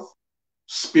growth,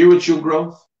 spiritual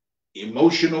growth,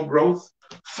 emotional growth,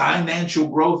 financial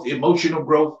growth, emotional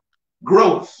growth,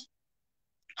 growth.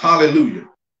 Hallelujah.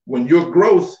 When your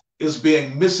growth is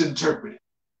being misinterpreted.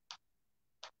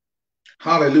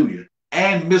 Hallelujah.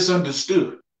 And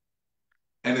misunderstood.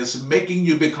 And it's making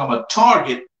you become a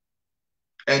target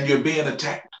and you're being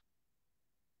attacked.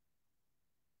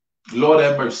 Lord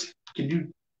have mercy. Can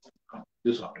you,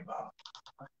 this on the bottom.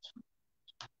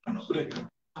 I know, but there you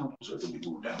go. So let me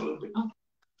move down a little bit.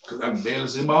 Because I can barely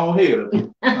see my own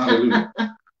head. Hallelujah.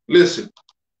 Listen,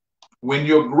 when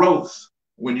your growth,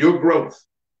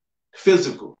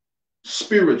 physical,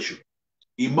 spiritual,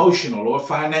 emotional or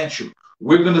financial.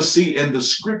 We're going to see in the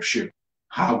scripture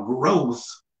how growth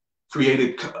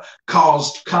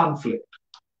caused conflict.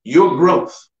 Your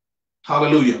growth.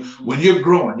 Hallelujah. When you're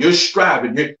growing, you're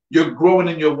striving, you're growing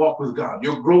in your walk with God.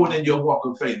 You're growing in your walk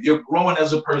of faith. You're growing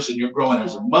as a person. You're growing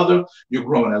as a mother. You're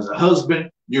growing as a husband.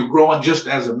 You're growing just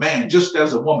as a man, just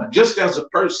as a woman, just as a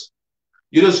person.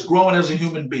 You're just growing as a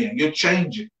human being. You're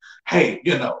changing. Hey,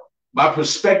 my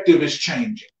perspective is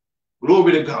changing.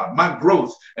 Glory to God. My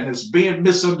growth, and it's being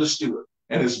misunderstood,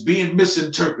 and it's being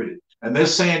misinterpreted. And they're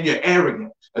saying you're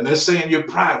arrogant, and they're saying you're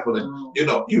prideful, and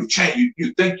you've changed.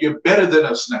 You think you're better than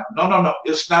us now. No, no, no.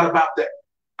 It's not about that.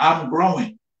 I'm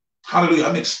growing. Hallelujah.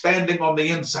 I'm expanding on the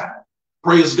inside.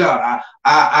 Praise God.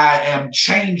 I am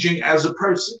changing as a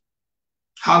person.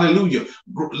 Hallelujah.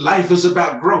 Life is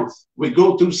about growth. We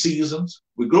go through seasons.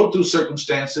 We go through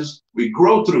circumstances. We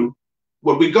grow through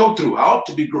what we go through. I ought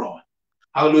to be growing.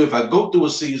 Hallelujah. If I go through a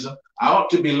season, I ought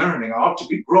to be learning. I ought to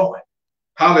be growing.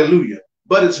 Hallelujah.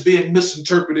 But it's being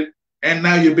misinterpreted, and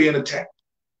now you're being attacked.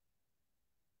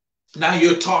 Now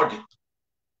you're a target.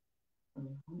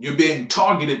 You're being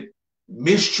targeted,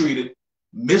 mistreated,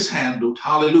 mishandled.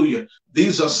 Hallelujah.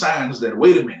 These are signs that,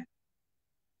 wait a minute,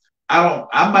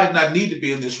 I might not need to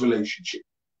be in this relationship,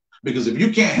 because if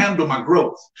you can't handle my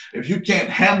growth, if you can't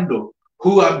handle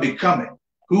who I'm becoming,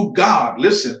 who God,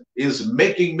 listen, is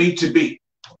making me to be,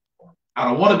 I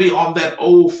don't want to be on that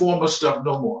old former stuff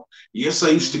no more. Yes, I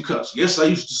used to cuss. Yes, I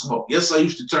used to smoke. Yes, I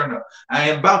used to turn up. I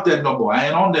ain't about that no more. I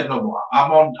ain't on that no more. I'm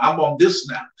on this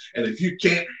now. And if you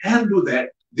can't handle that,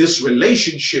 this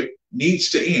relationship needs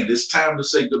to end. It's time to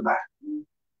say goodbye.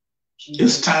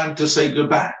 It's time to say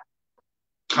goodbye.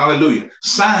 Hallelujah.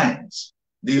 Signs.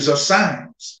 These are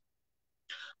signs.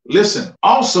 Listen,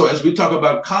 also, as we talk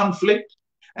about conflict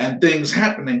and things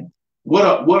happening, what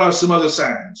are some other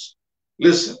signs?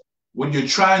 Listen, when you're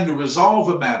trying to resolve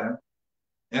a matter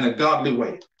in a godly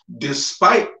way,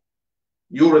 despite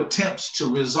your attempts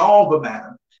to resolve a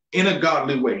matter in a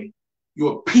godly way,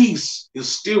 your peace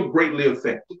is still greatly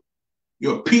affected.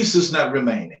 Your peace is not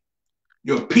remaining.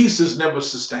 Your peace is never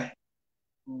sustained.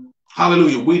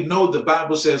 Hallelujah. We know the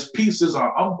Bible says peace is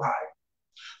our umpire.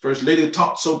 First Lady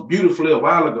taught so beautifully a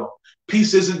while ago.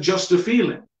 Peace isn't just a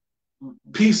feeling.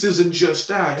 Peace isn't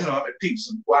just, I'm at peace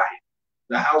and quiet.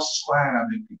 The house is quiet,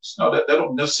 I'm in peace. No, that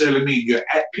don't necessarily mean you're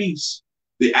at peace.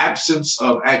 The absence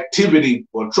of activity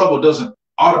or trouble doesn't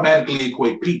automatically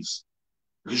equate peace.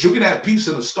 Because you can have peace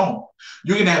in a storm.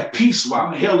 You can have peace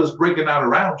while hell is breaking out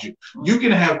around you. You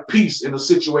can have peace in a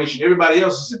situation everybody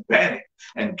else is in panic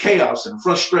and chaos and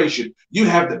frustration. You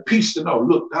have the peace to know,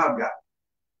 look, God got it.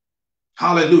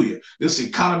 Hallelujah. This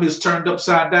economy is turned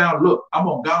upside down. Look, I'm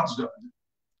on God's government.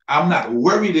 I'm not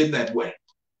worried in that way.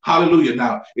 Hallelujah.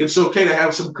 Now, it's okay to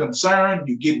have some concern.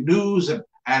 You get news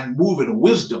and move in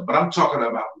wisdom, but I'm talking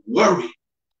about worry.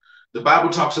 The Bible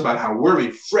talks about how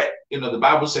worry, fret. The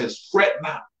Bible says, fret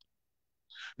not.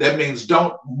 That means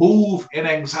don't move in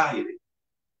anxiety.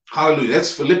 Hallelujah.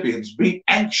 That's Philippians. Be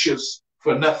anxious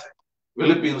for nothing.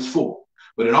 Philippians 4.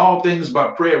 But in all things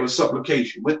by prayer with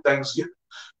supplication, with thanksgiving.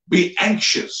 Be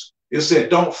anxious. It said,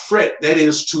 don't fret. That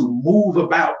is to move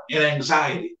about in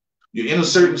anxiety. You're in a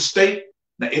certain state.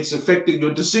 Now it's affecting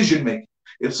your decision making.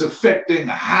 It's affecting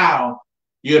how,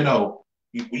 you're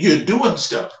doing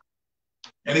stuff.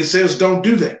 And he says, don't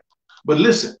do that. But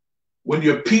listen, when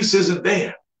your peace isn't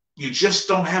there, you just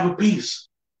don't have a peace.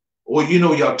 Or,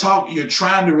 you're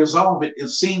trying to resolve it. It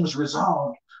seems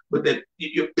resolved, but that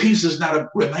your peace is not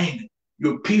remaining.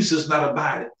 Your peace is not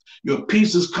abiding. Your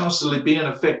peace is constantly being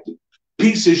affected.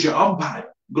 Peace is your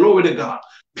umpire. Glory to God.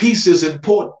 Peace is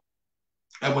important.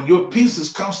 And when your peace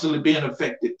is constantly being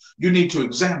affected, you need to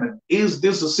examine, is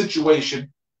this a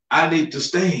situation I need to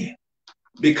stay in?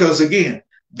 Because again,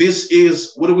 this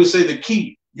is, what do we say, the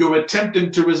key? You're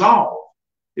attempting to resolve.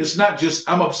 It's not just,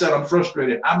 I'm upset, I'm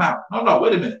frustrated, I'm out. No,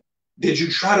 wait a minute. Did you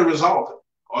try to resolve it?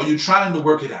 Are you trying to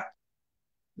work it out?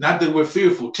 Not that we're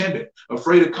fearful, timid,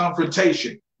 afraid of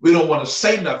confrontation. We don't want to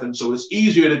say nothing, so it's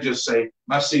easier to just say,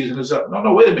 my season is up.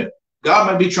 No, wait a minute. God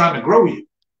might be trying to grow you.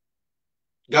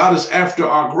 God is after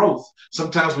our growth.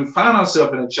 Sometimes we find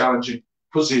ourselves in a challenging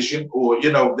position, or,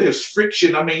 there's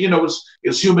friction. I mean,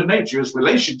 it's human nature, it's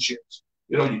relationships.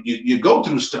 You go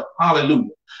through stuff. Hallelujah.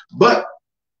 But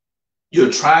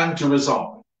you're trying to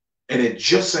resolve it, and it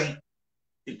just ain't.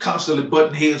 You're constantly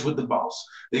butting heads with the boss.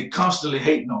 They constantly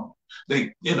hating on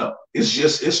you.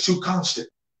 It's too constant.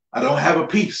 I don't have a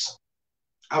peace.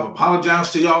 I've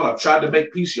apologized to y'all. I've tried to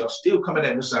make peace. Y'all still coming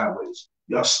at me sideways.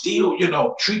 Y'all still,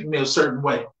 treating me a certain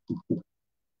way.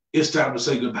 It's time to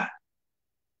say goodbye.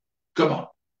 Come on.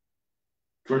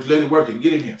 First Lady working,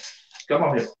 get in here. Come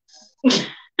on here.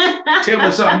 Tell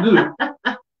me something good.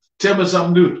 Tell me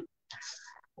something good.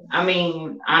 I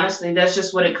mean, honestly, that's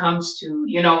just what it comes to.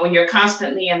 You know, when you're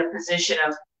constantly in a position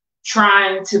of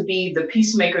trying to be the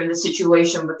peacemaker in the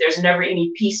situation, but there's never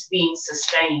any peace being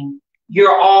sustained.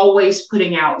 You're always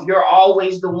putting out. You're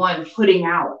always the one putting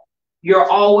out. You're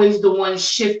always the one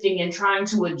shifting and trying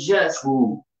to adjust.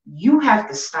 Ooh. You have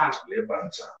to stop.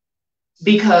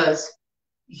 Because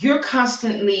you're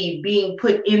constantly being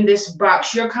put in this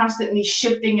box. You're constantly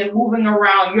shifting and moving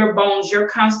around your bones. You're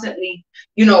constantly,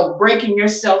 you know, breaking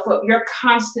yourself up. You're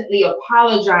constantly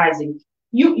apologizing.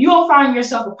 You'll find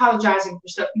yourself apologizing for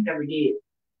stuff you never did.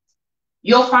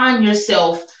 You'll find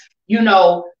yourself, you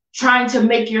know, trying to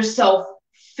make yourself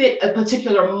fit a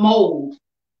particular mold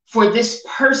for this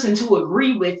person to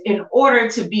agree with in order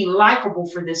to be likable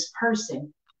for this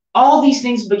person. All these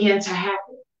things begin to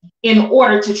happen in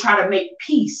order to try to make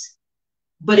peace.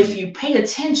 But if you pay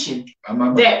attention,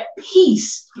 that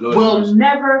peace will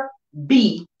never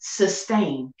be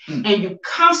sustained. And you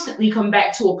constantly come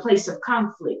back to a place of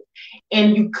conflict.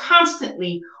 And you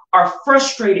constantly are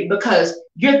frustrated because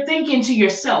you're thinking to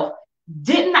yourself,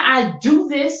 didn't I do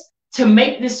this to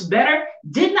make this better?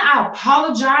 Didn't I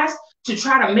apologize to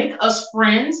try to make us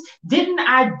friends? Didn't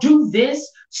I do this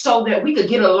so that we could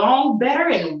get along better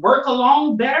and work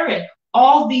along better and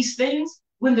all these things?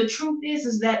 When the truth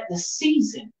is that the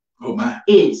season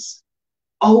is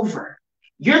over.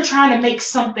 You're trying to make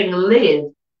something live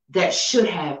that should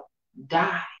have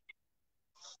died.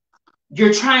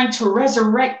 You're trying to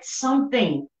resurrect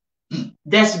something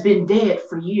that's been dead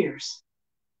for years.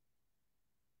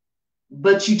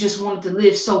 But you just want it to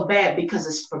live so bad because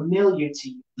it's familiar to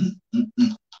you.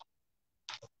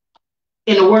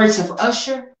 In the words of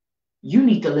Usher, you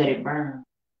need to let it burn.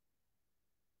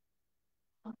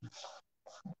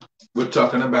 We're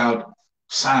talking about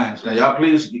signs. Now, y'all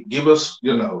please give us,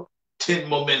 10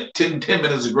 more minutes, 10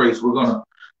 minutes of grace.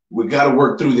 We got to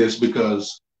work through this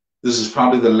because this is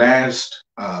probably the last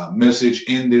message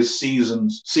in this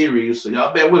season's series. So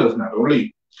y'all bear with us now. Don't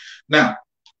leave. Now,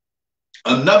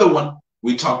 another one,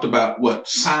 we talked about what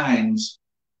signs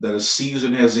that a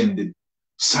season has ended,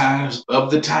 signs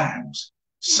of the times,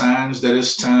 signs that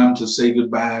it's time to say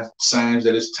goodbye, signs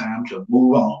that it's time to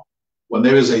move on. When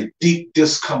there is a deep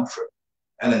discomfort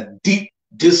and a deep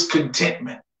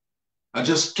discontentment, I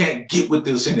just can't get with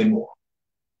this anymore.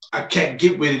 I can't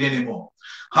get with it anymore.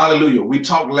 Hallelujah. We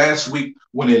talked last week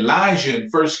when Elijah in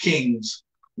 1 Kings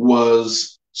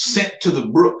was sent to the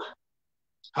brook.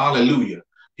 Hallelujah.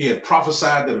 He had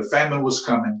prophesied that a famine was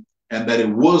coming and that it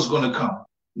was going to come.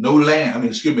 No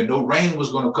rain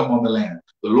was going to come on the land.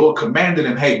 The Lord commanded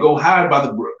him, hey, go hide by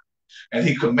the brook. And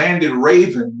he commanded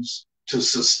ravens to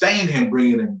sustain him,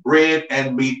 bringing him bread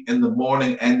and meat in the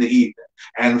morning and the evening.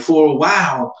 And for a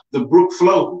while, the brook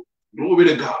flowed. Glory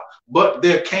to God. But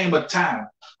there came a time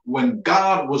when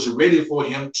God was ready for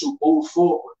him to move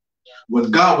forward,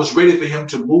 when God was ready for him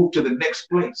to move to the next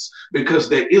place, because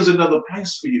there is another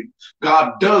place for you.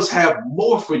 God does have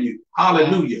more for you.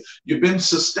 Hallelujah. You've been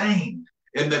sustained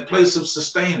in that place of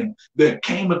sustaining. There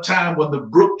came a time when the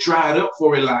brook dried up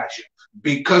for Elijah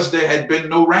because there had been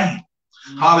no rain.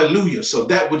 Hallelujah. So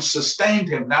that which sustained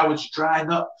him, now it's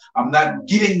drying up. I'm not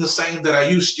getting the same that I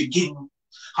used to get.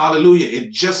 Hallelujah.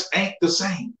 It just ain't the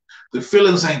same. The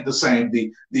feelings ain't the same.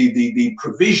 The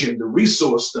provision, the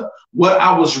resource, what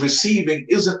I was receiving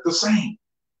isn't the same.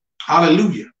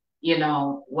 Hallelujah. You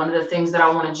know, one of the things that I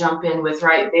want to jump in with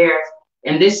right there,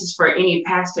 and this is for any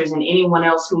pastors and anyone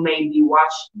else who may be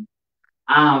watching.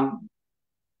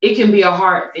 It can be a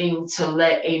hard thing to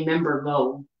let a member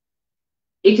go.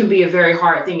 It can be a very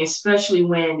hard thing, especially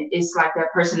when it's like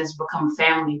that person has become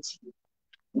family to you,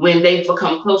 when they've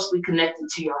become closely connected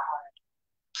to your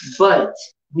heart. But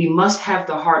we must have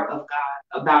the heart of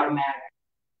God about a matter.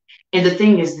 And the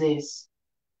thing is this,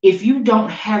 if you don't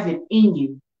have it in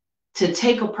you to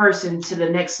take a person to the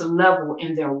next level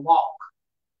in their walk,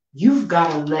 you've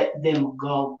got to let them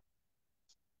go.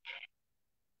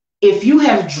 If you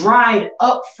have dried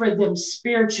up for them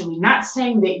spiritually, not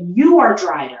saying that you are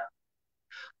dried up,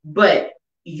 but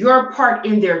your part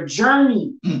in their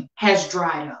journey has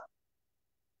dried up.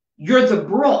 You're the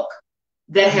brook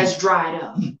that has dried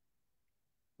up.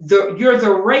 You're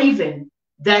the raven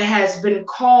that has been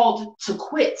called to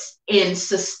quit in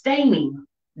sustaining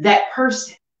that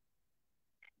person.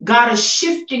 God is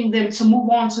shifting them to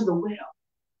move on to the widow.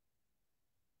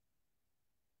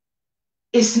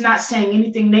 It's not saying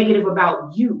anything negative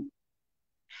about you.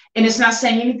 And it's not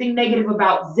saying anything negative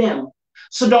about them.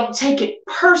 So don't take it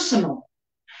personal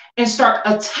and start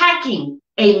attacking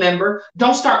a member.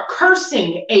 Don't start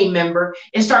cursing a member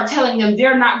and start telling them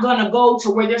they're not going to go to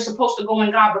where they're supposed to go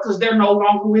in God because they're no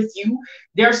longer with you.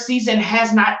 Their season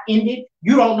has not ended.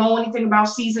 You don't know anything about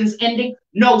seasons ending.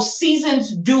 No,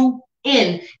 seasons do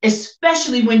end,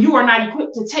 especially when you are not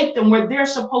equipped to take them where they're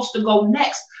supposed to go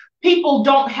next. People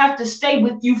don't have to stay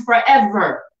with you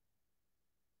forever.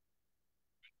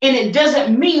 And it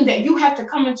doesn't mean that you have to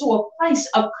come into a place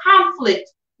of conflict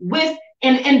with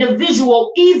an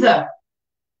individual either.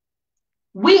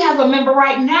 We have a member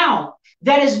right now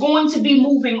that is going to be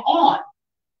moving on.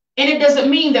 And it doesn't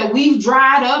mean that we've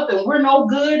dried up and we're no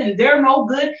good and they're no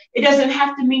good. It doesn't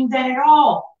have to mean that at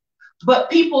all.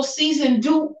 But people's season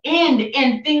do end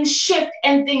and things shift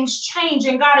and things change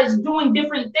and God is doing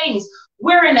different things.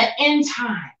 We're in an end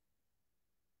time.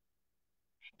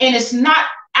 And it's not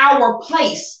our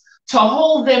place to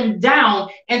hold them down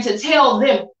and to tell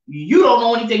them, you don't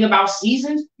know anything about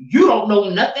seasons. You don't know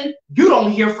nothing. You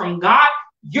don't hear from God.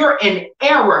 You're in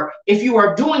error if you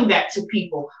are doing that to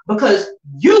people because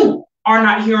you are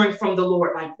not hearing from the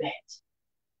Lord like that.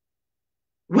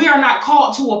 We are not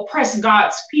called to oppress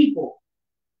God's people.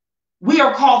 We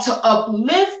are called to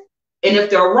uplift, and if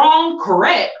they're wrong,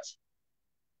 correct.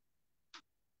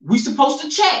 We're supposed to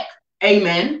check.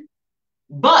 Amen.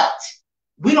 But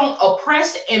we don't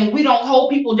oppress and we don't hold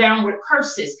people down with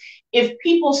curses. If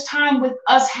people's time with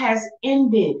us has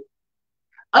ended,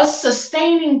 us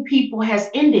sustaining people has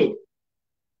ended,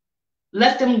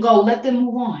 let them go, let them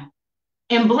move on,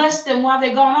 and bless them while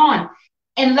they're going on.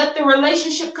 And let the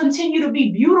relationship continue to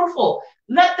be beautiful.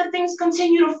 Let the things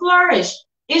continue to flourish.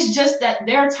 It's just that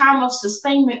their time of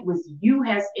sustainment with you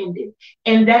has ended.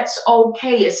 And that's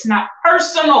okay. It's not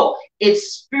personal.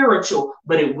 It's spiritual.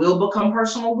 But it will become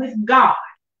personal with God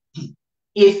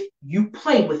if you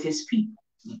play with his people.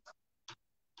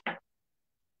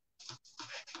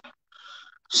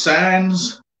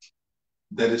 Signs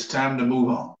that it's time to move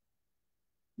on.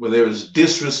 Where there is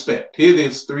disrespect. Here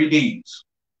there's 3 Ds.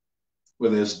 Where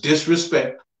there's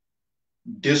disrespect,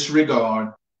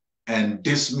 disregard, and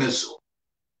dismissal.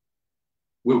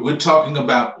 We're talking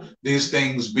about these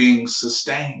things being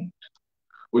sustained.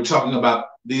 We're talking about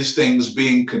these things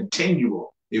being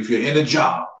continual. If you're in a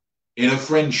job, in a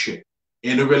friendship,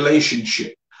 in a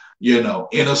relationship, in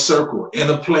a circle, in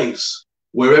a place,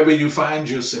 wherever you find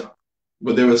yourself,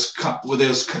 where there's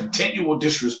continual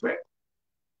disrespect.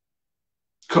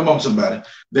 Come on, somebody.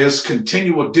 There's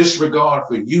continual disregard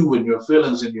for you and your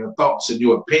feelings and your thoughts and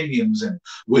your opinions, and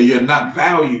where you're not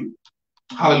valued.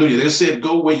 Hallelujah. They said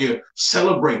go where you're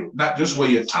celebrated, not just where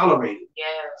you're tolerated.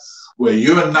 Yes. Where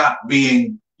you're not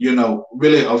being,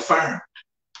 really affirmed.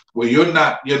 Where you're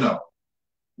not,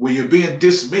 where you're being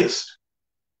dismissed.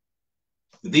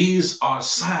 These are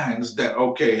signs that,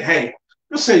 okay, hey,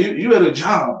 let's say you at a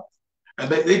job and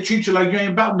they treat you like you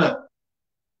ain't about nothing.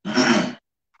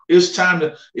 It's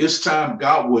time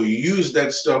God will use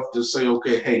that stuff to say,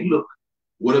 okay, hey, look,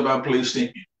 what have I placed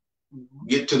in you?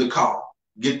 Get to the call,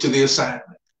 get to the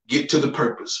assignment, get to the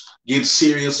purpose, get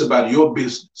serious about your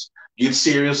business, get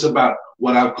serious about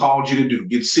what I've called you to do,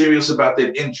 get serious about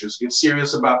that interest, get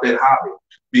serious about that hobby,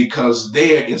 because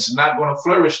there it's not going to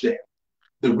flourish there.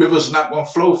 The river's not going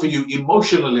to flow for you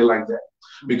emotionally like that,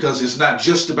 because it's not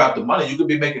just about the money. You could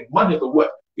be making money, but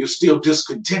what? You're still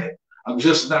discontented. I'm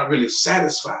just not really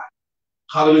satisfied.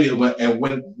 Hallelujah. And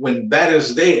when that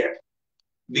is there,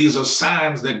 these are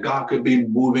signs that God could be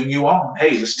moving you on. Hey,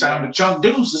 it's time to chunk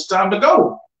deuce. It's time to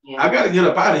go. Yeah. I got to get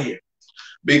up out of here.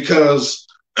 Because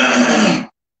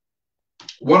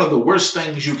one of the worst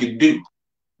things you can do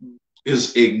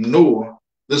is ignore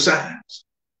the signs.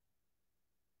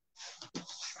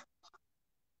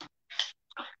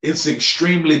 It's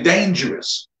extremely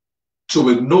dangerous to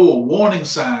ignore warning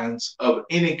signs of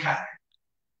any kind.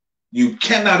 You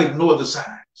cannot ignore the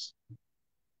signs.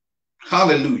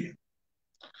 Hallelujah.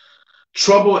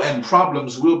 Trouble and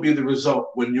problems will be the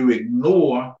result when you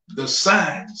ignore the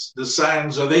signs. The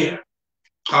signs are there.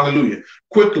 Hallelujah.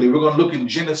 Quickly, we're going to look in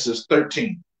Genesis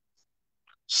 13,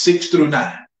 6 through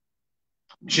 9.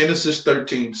 Genesis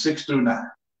 13, 6 through 9.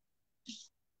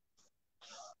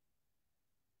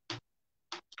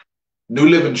 New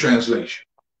Living Translation.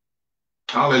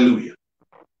 Hallelujah.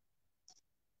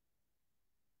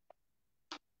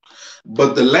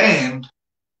 But the land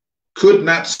could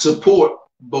not support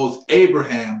both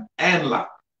Abraham and Lot,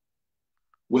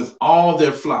 with all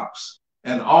their flocks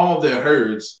and all their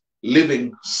herds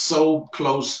living so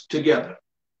close together.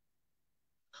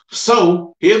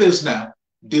 So, hear this now,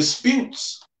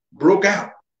 disputes broke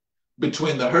out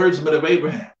between the herdsmen of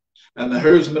Abraham and the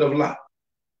herdsmen of Lot.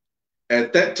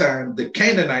 At that time, the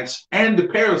Canaanites and the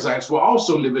Perizzites were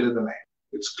also living in the land.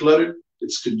 It's cluttered.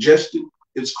 It's congested.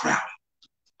 It's crowded.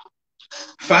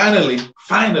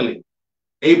 Finally,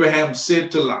 Abraham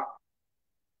said to Lot,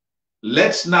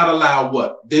 let's not allow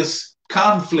what? This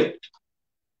conflict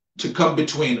to come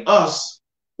between us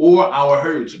or our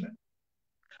herdsmen.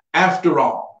 After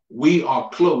all, we are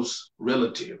close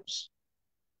relatives.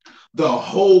 The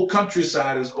whole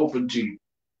countryside is open to you.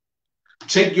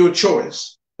 Take your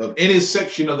choice of any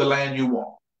section of the land you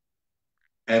want,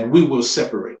 and we will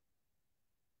separate.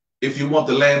 If you want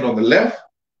the land on the left,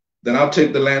 then I'll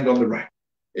take the land on the right.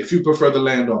 If you prefer the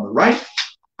land on the right,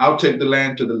 I'll take the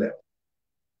land to the left.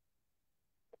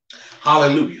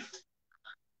 Hallelujah.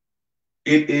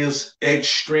 It is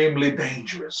extremely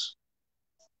dangerous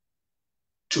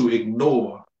to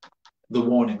ignore the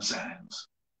warning signs.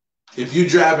 If you're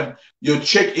driving, your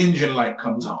check engine light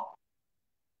comes on.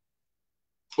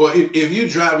 Or if you're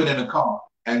driving in a car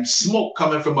and smoke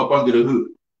coming from up under the hood,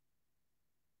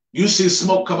 you see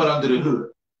smoke coming under the hood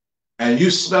and you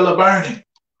smell a burning.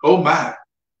 Oh my.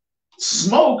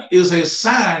 Smoke is a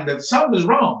sign that something is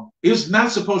wrong. It's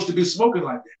not supposed to be smoking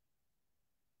like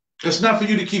that. It's not for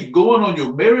you to keep going on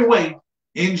your merry way.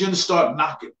 Engines start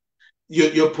knocking.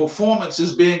 Your performance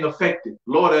is being affected.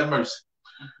 Lord have mercy.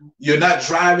 You're not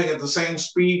driving at the same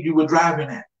speed you were driving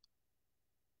at.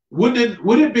 Would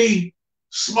it be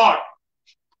smart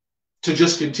to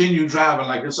just continue driving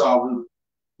like it's all good?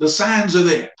 The signs are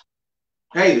there.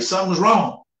 Hey, something's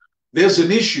wrong. There's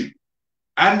an issue.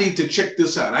 I need to check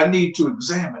this out. I need to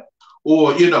examine.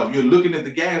 Or, you're looking at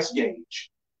the gas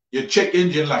gauge. Your check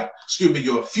engine light,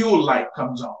 your fuel light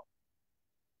comes on.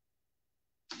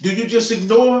 Do you just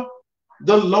ignore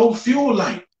the low fuel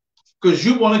light because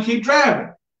you want to keep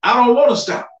driving? I don't want to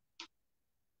stop.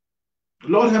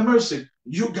 Lord have mercy.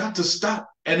 You got to stop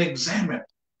and examine.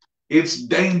 It's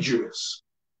dangerous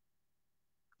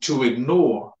to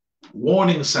ignore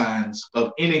warning signs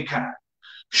of any kind.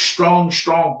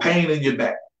 Strong pain in your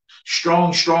back.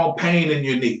 Strong pain in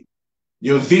your knee.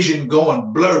 Your vision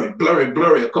going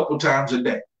blurry a couple times a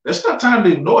day. That's not time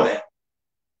to ignore that.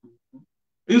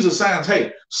 These are signs,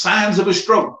 signs of a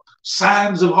stroke,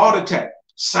 signs of heart attack,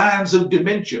 signs of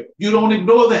dementia. You don't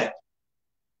ignore that.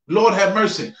 Lord have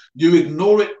mercy. You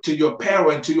ignore it to your peril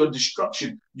and to your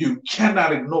destruction. You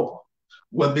cannot ignore.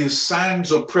 When these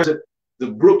signs are present,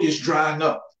 the brook is drying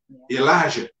up.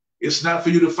 Elijah, it's not for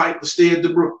you to fight to stay at the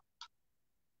brook.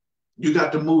 You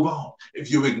got to move on. If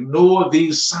you ignore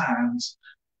these signs,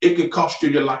 it could cost you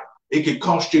your life. It could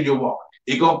cost you your walk.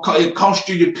 It cost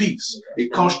you your peace.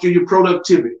 It cost you your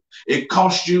productivity. It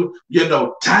cost you,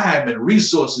 time and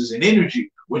resources and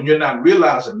energy when you're not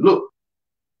realizing, look,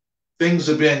 things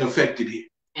are being affected here.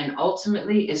 And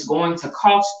ultimately, it's going to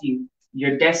cost you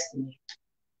your destiny.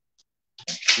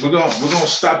 We're gonna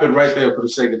stop it right there for the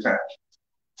sake of time.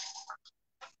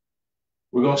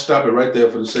 We're gonna stop it right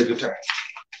there for the sake of time.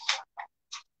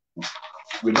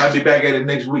 We might be back at it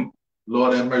next week.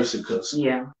 Lord have mercy, because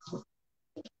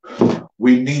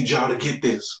we need y'all to get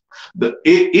this.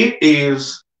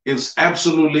 It's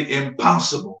absolutely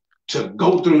impossible to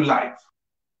go through life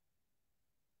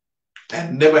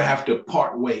and never have to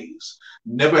part ways,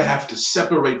 never have to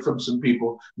separate from some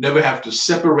people, never have to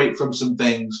separate from some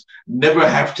things, never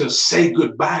have to say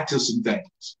goodbye to some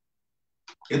things.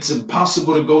 It's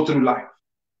impossible to go through life.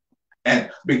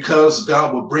 And because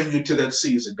God will bring you to that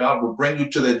season, God will bring you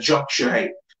to that juncture,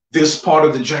 hey, this part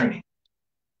of the journey,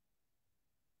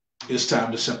 it's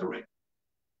time to separate.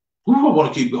 Ooh, I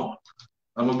want to keep going.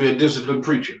 I'm going to be a disciplined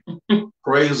preacher.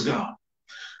 Praise God.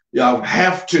 Y'all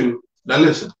have to, now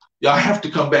listen, y'all have to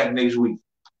come back next week.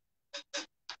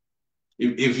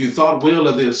 If you thought well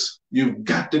of this, you've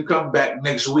got to come back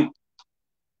next week.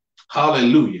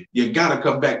 Hallelujah. You got to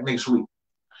come back next week.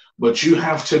 But you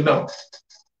have to know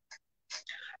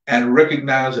and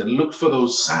recognize and look for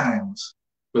those signs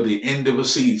for the end of a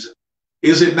season.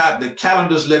 Is it not the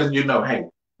calendar's letting you know, hey,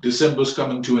 December's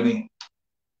coming to an end?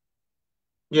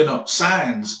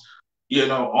 Signs,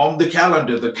 on the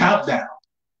calendar, the countdown.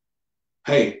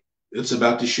 Hey, it's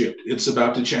about to shift. It's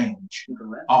about to change.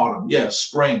 Autumn, yes,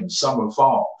 spring, summer,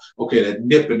 fall. Okay, that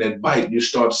nip and that bite, you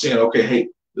start seeing, okay, hey,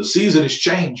 the season is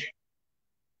changing.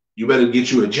 You better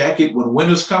get you a jacket when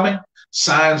winter's coming.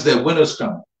 Signs that winter's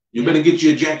coming. You better get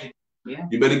you a jacket. Yeah.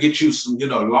 You better get you some,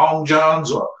 long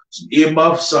johns or some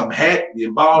earmuffs, some hat.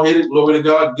 You're bald-headed, glory to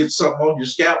God, get something on your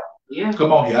scalp. Yeah.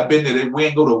 Come on here. I've been there. We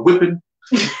ain't go to whipping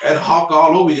and hawk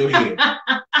all over your head.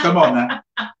 Come on now.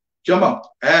 Come on.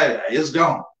 Hey, it's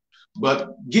gone.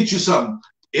 But get you something.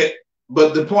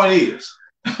 But the point is,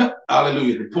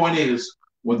 hallelujah, the point is,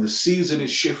 when the season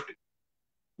is shifting,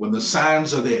 when the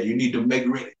signs are there, you need to make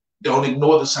ready. Don't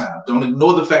ignore the signs. Don't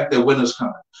ignore the fact that winter's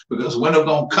coming, because winter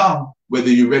gonna come whether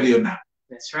you're ready or not.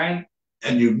 That's right.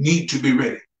 And you need to be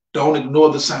ready. Don't ignore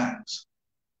the signs.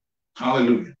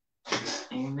 Hallelujah.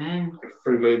 Amen.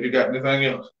 Pretty lady, you got anything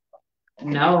else?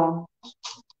 No.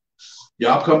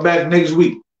 Y'all come back next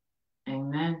week.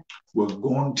 Amen. We're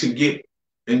going to get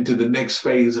into the next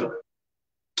phase of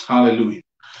it. Hallelujah.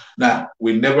 Now,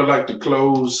 we never like to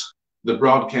close the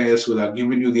broadcast without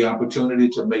giving you the opportunity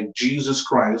to make Jesus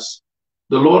Christ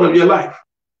the Lord of your life,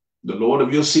 the Lord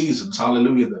of your seasons.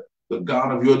 Hallelujah. The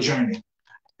God of your journey.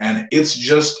 And it's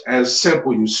just as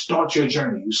simple. You start your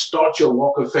journey. You start your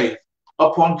walk of faith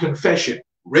upon confession,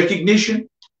 recognition,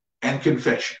 and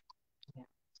confession.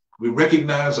 We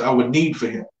recognize our need for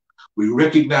him. We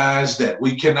recognize that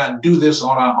we cannot do this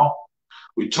on our own.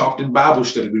 We talked in Bible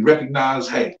study. We recognize,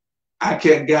 hey, I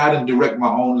can't guide and direct my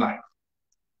own life.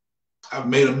 I've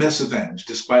made a mess of things.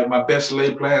 Despite my best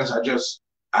laid plans,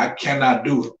 I cannot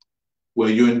do it. Well,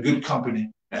 you're in good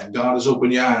company, and God has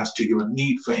opened your eyes to your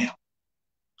need for him.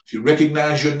 If you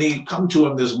recognize your need, come to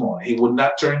him this morning. He will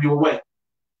not turn you away.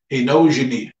 He knows you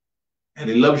need it, and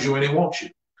he loves you and he wants you.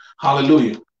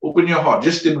 Hallelujah. Open your heart.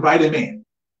 Just invite him in.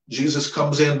 Jesus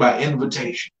comes in by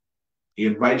invitation. He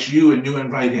invites you and you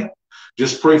invite him.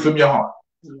 Just pray from your heart.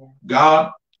 Yeah.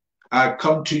 God, I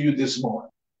come to you this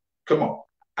morning. Come on.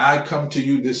 I come to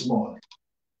you this morning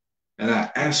and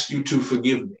I ask you to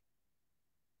forgive me.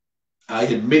 I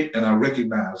admit and I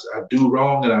recognize I do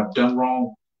wrong and I've done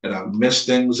wrong and I've messed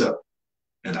things up.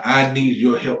 And I need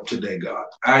your help today, God.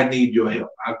 I need your help.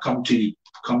 I come to you,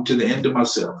 come to the end of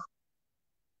myself.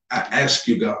 I ask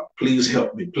you, God, please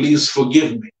help me. Please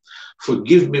forgive me.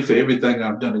 Forgive me for everything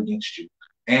I've done against you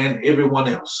and everyone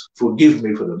else. Forgive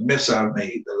me for the mess I've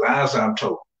made, the lies I've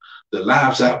told, the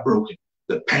lives I've broken,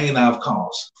 the pain I've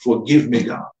caused. Forgive me,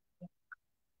 God.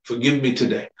 Forgive me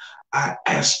today. I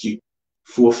ask you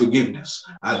for forgiveness.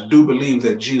 I do believe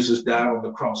that Jesus died on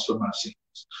the cross for my sins.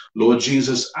 Lord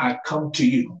Jesus, I come to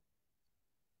you.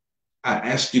 I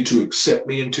ask you to accept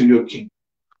me into your kingdom.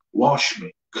 Wash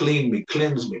me, clean me,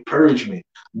 cleanse me, purge me,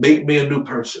 make me a new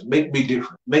person, make me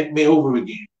different, make me over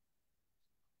again.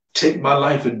 Take my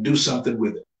life and do something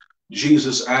with it.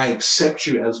 Jesus, I accept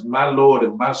you as my Lord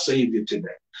and my Savior today.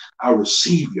 I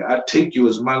receive you. I take you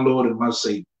as my Lord and my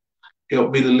Savior.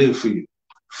 Help me to live for you.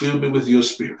 Fill me with your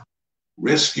spirit.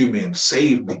 Rescue me and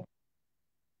save me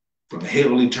from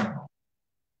hell eternal.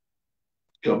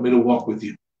 Help me to walk with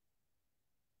you.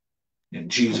 In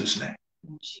Jesus' name.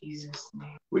 In Jesus'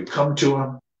 name. We come to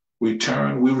him, we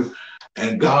turn,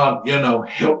 and God,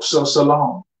 helps us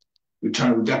along. We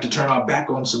got to turn our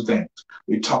back on some things.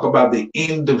 We talk about the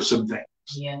end of some things.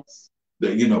 Yes.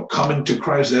 Coming to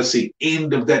Christ, that's the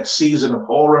end of that season of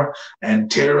horror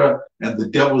and terror and the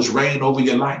devil's reign over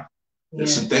your life.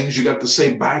 There's some things you got to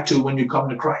say bye to when you come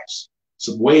to Christ.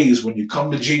 Some ways when you come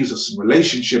to Jesus, some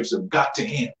relationships have got to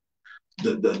end.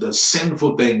 The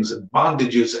sinful things and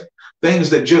bondages and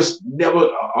things that just never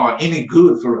are any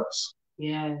good for us.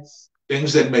 Yes.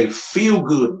 Things that may feel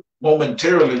good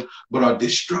momentarily, but are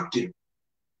destructive.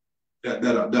 That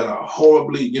are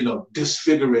horribly,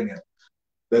 disfiguring and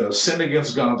that are sin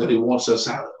against God that he wants us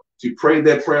out of. If you prayed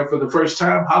that prayer for the first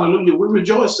time, hallelujah, we're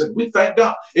rejoicing. We thank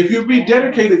God. If you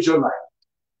rededicated your life,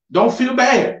 don't feel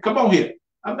bad. Come on here.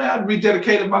 I mean, I've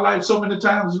rededicated my life so many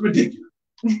times, it's ridiculous.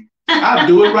 I'll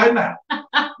do it right now.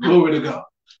 Glory to God.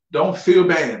 Don't feel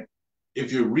bad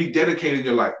if you're rededicating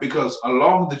your life, because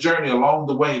along the journey, along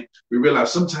the way, we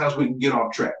realize sometimes we can get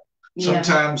off track.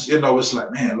 Sometimes, it's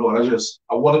like, man, Lord,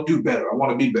 I want to do better. I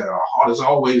want to be better. Our heart is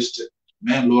always to,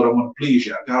 man, Lord, I want to please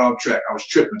you. I got off track. I was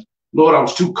tripping. Lord, I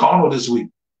was too carnal this week.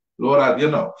 Lord,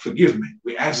 forgive me.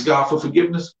 We ask God for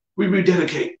forgiveness. We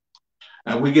rededicate.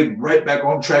 And we get right back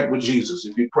on track with Jesus.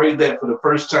 If you prayed that for the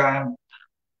first time,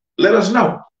 let us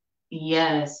know.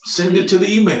 Yes. Send it to the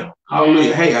email. Hallelujah.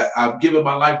 Yes. Hey, I've given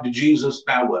my life to Jesus.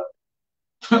 Now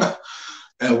what?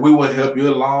 And we will help you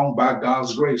along by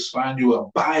God's grace. Find you a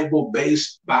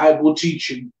Bible-based,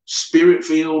 Bible-teaching,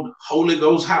 Spirit-filled, Holy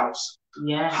Ghost house.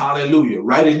 Yeah. Hallelujah.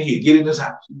 Right in here. Get in this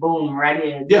house. Boom. Right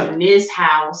in. Yeah. In this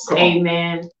house. Come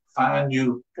Amen. On. Find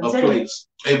you a place.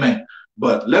 Amen.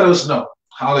 But let us know.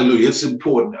 Hallelujah. It's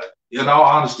important. In all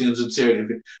honesty and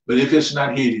sincerity. But if it's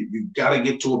not here, you got to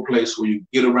get to a place where you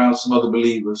get around some other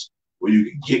believers, where you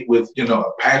can get with, a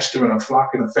pastor and a flock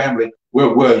and a family.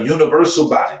 We're a universal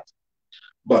body.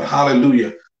 But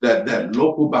hallelujah, that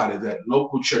local body, that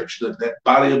local church, that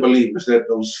body of believers,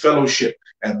 those fellowship,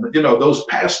 and those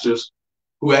pastors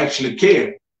who actually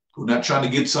care, who are not trying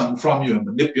to get something from you and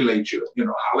manipulate you,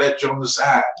 holler at you on the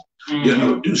side,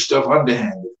 do stuff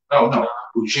underhanded. No,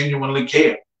 who genuinely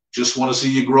care, just want to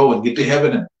see you grow and get to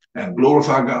heaven and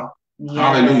glorify God. Yes.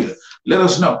 Hallelujah. Let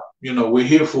us know. We're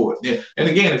here for it. Yeah. And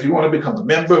again, if you want to become a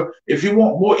member, if you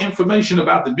want more information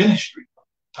about the ministry,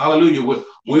 hallelujah,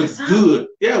 we're good.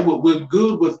 Yeah, we're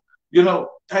good with,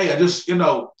 hey, I just,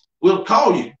 we'll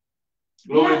call you.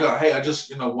 Glory to God. Hey, I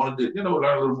just, wanted to,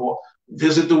 learn a little more.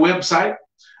 Visit the website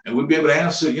and we'll be able to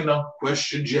answer,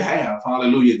 questions you have.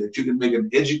 Hallelujah. That you can make an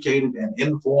educated and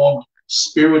informed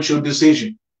spiritual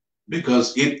decision,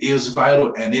 because it is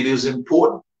vital and it is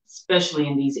important. Especially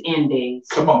in these end days.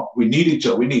 Come on. We need each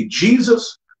other. We need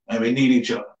Jesus and we need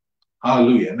each other.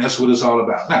 Hallelujah. And that's what it's all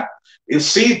about. Now, it's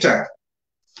seed time.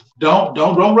 Don't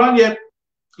run yet.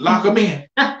 Lock them in.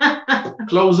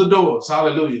 Close the doors.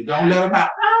 Hallelujah. Don't let them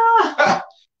out.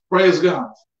 Praise God.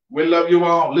 We love you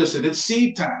all. Listen, it's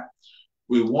seed time.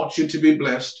 We want you to be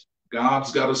blessed.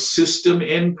 God's got a system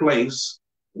in place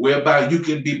whereby you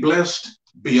can be blessed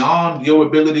beyond your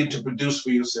ability to produce for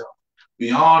yourself,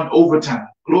 beyond overtime.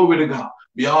 Glory to God.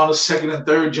 Beyond a second and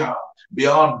third job,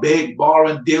 beyond beg,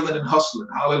 borrowing, dealing, and hustling.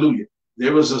 Hallelujah.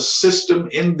 There is a system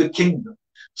in the kingdom.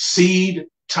 Seed,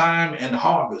 time, and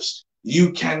harvest.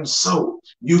 You can sow.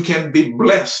 You can be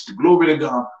blessed. Glory to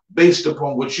God. Based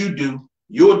upon what you do,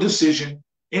 your decision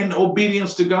in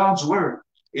obedience to God's word.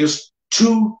 Is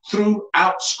two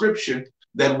throughout scripture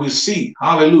that we see.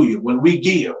 Hallelujah. When we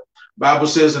give, Bible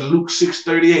says in Luke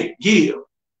 6:38, give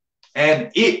and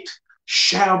it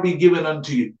shall be given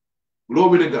unto you.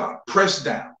 Glory to God. Pressed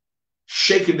down,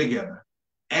 shaken together,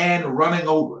 and running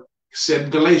over. He said in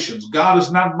Galatians, God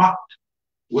is not mocked.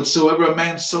 Whatsoever a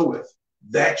man soweth,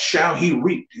 that shall he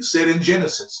reap. He said in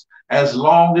Genesis, as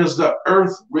long as the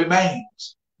earth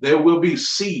remains, there will be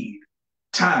seed,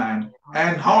 time,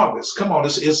 and harvest. Come on,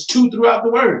 it's two throughout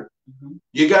the word.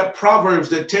 You got Proverbs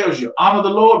that tells you, honor the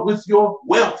Lord with your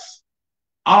wealth.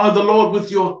 Honor the Lord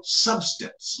with your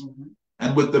substance.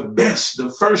 And with the best,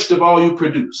 the first of all you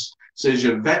produce. Says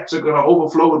your vats are going to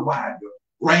overflow with wine. Your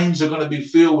grains are going to be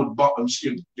filled with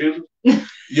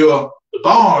your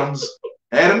barns.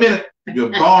 Add a minute. Your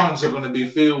barns are going to be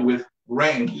filled with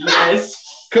grain. Yes.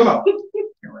 Come on.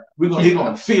 He's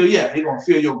going to fill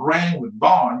your grain with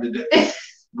barn today.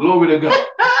 Glory to God.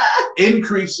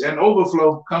 Increase and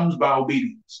overflow comes by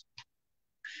obedience.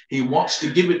 He wants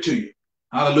to give it to you.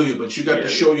 Hallelujah. But you got to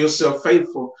show yourself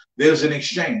faithful. There's an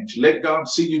exchange. Let God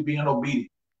see you being obedient.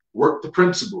 Work the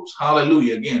principles.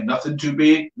 Hallelujah. Again, nothing too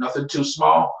big, nothing too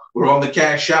small. We're on the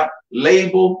Cash App.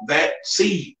 Label that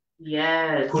seed.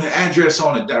 Yes. Put an address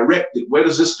on it. Direct it. Where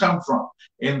does this come from?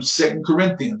 In 2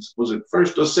 Corinthians, was it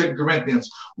 1st or 2 Corinthians,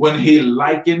 when he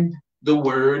likened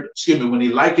when he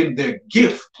likened their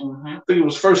gift. I think it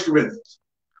was 1 Corinthians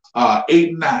 8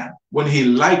 and 9, when he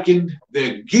likened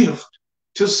their gift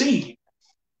to seed.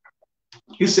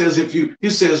 He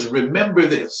says, remember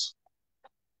this,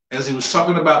 as he was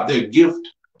talking about their gift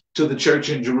to the church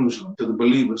in Jerusalem, to the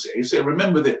believers. He said,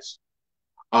 remember this,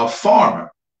 a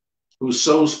farmer who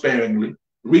sows sparingly,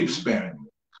 reaps sparingly.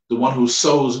 The one who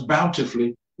sows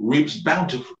bountifully, reaps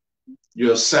bountifully.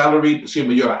 You're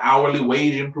you're an hourly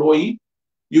wage employee.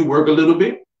 You work a little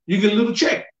bit, you get a little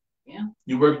check. Yeah.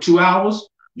 You work 2 hours,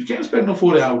 you can't spend no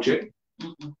 40-hour check.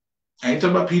 I ain't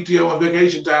talking about PTO and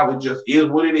vacation time. It just is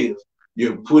what it is.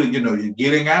 You're you're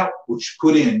getting out what you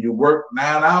put in. You work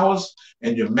 9 hours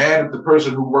and you're mad at the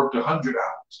person who worked 100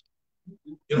 hours.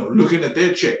 Looking at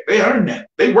their check. They earned that.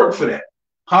 They work for that.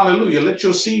 Hallelujah. Let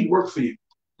your seed work for you.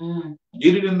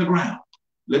 Get it in the ground.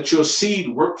 Let your seed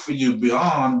work for you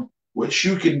beyond what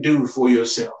you can do for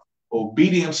yourself.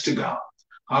 Obedience to God.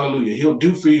 Hallelujah. He'll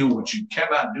do for you what you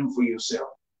cannot do for yourself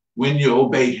when you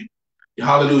obey him.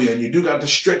 Hallelujah. And you do got to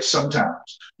stretch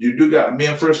sometimes. Me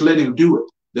and First Lady will do it.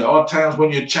 There are times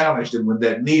when you're challenged and when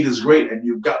that need is great and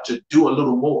you've got to do a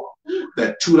little more.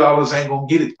 That $2 ain't going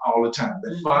to get it all the time.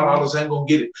 That $5 ain't going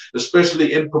to get it,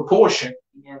 especially in proportion.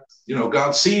 Yes.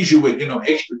 God sees you with,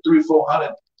 extra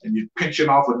 $300-400 and you're pinching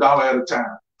off $1 at a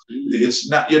time. It's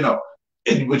not,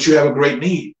 but you have a great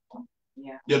need.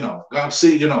 Yeah. God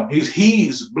sees,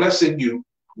 he's blessing you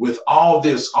with all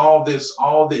this.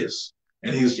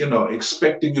 And he's,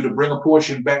 expecting you to bring a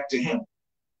portion back to him.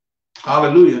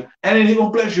 Hallelujah. And then he's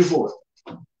going to bless you for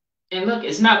it. And look,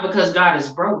 it's not because God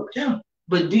is broke. Yeah.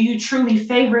 But do you truly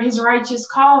favor his righteous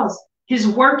cause, his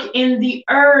work in the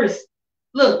earth?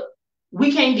 Look,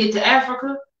 we can't get to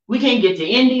Africa. We can't get to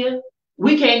India.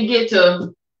 We can't get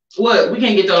to what? We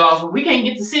can't get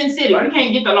to Sin City. Right. We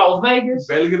can't get to Las Vegas.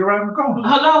 Barely get around the corner.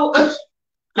 Hello.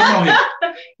 Come on here.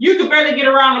 You can barely get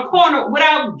around the corner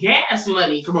without gas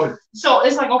money. Come on. So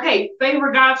it's like, okay, favor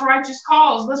God's righteous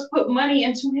cause. Let's put money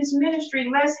into his ministry.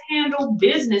 Let's handle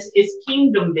business. It's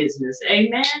kingdom business.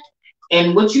 Amen.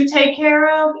 And what you take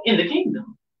care of in the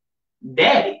kingdom,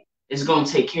 Daddy is going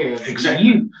to take care of exactly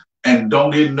you. And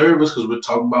don't get nervous because we're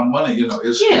talking about money.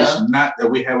 It's not that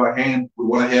we have our hand. We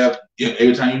want to have,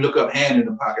 every time you look up, hand in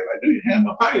the pocket. Like, do your hand in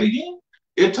my pocket again?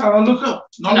 Every time I look up.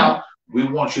 No. We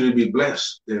want you to be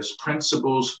blessed. There's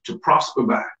principles to prosper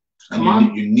by.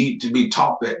 And you need to be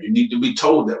taught that. You need to be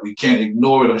told that. We can't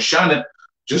ignore it or shun it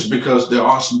just because there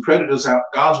are some predators out.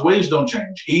 God's ways don't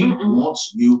change. He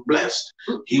wants you blessed.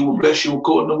 He will bless you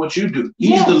according to what you do.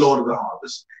 He's the Lord of the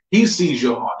harvest. He sees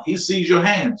your heart. He sees your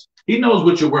hands. He knows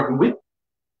what you're working with.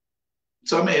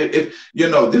 So I mean, if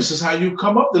this is how you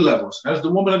come up the levels. As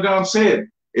the woman of God said,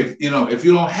 if you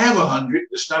don't have 100,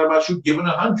 it's not about you giving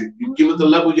 100. You give it the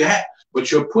level you have,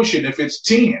 but you're pushing. If it's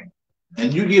 10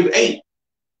 and you give 8,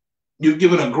 you've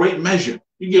given a great measure.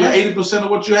 You give 80%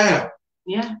 of what you have.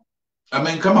 Yeah. I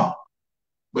mean, come on.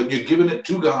 But you're giving it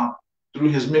to God through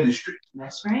his ministry.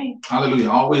 That's right. Hallelujah.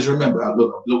 Always remember,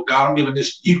 look, God, I'm giving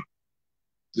this to you.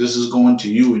 This is going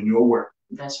to you in your work.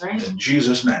 That's right. In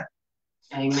Jesus' name.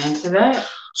 Amen to that.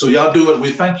 So y'all do it.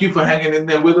 We thank you for hanging in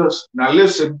there with us. Now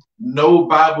listen, no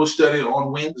Bible study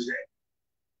on Wednesday.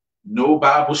 No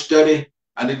Bible study.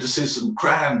 I need to see some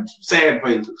crying, sad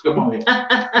faces. Come on here.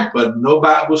 But no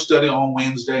Bible study on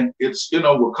Wednesday. It's,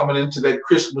 we're coming into that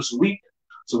Christmas week.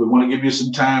 So we want to give you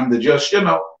some time to just,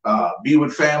 be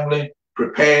with family,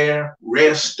 prepare,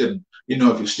 rest. And,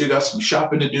 if you still got some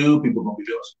shopping to do, people are going to be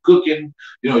doing some cooking.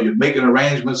 You're making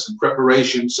arrangements and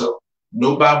preparation. So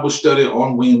no Bible study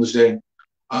on Wednesday.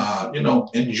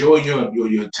 Enjoy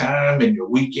your time and your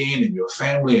weekend and your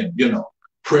family. And,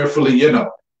 prayerfully,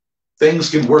 things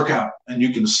can work out and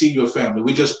you can see your family.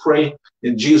 We just pray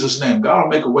in Jesus' name. God will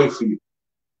make a way for you.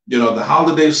 The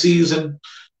holiday season,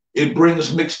 it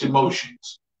brings mixed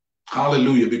emotions.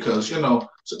 Hallelujah. Because,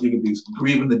 so you can be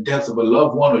grieving the death of a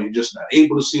loved one, or you're just not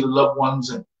able to see the loved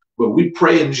ones. But we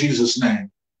pray in Jesus' name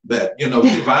that,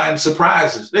 divine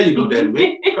surprises. There you go,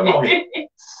 Daddy. Come on here.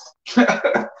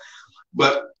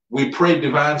 But we pray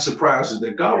divine surprises,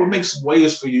 that God will make some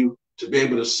ways for you to be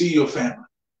able to see your family.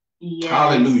 Yes.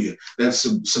 Hallelujah. That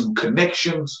some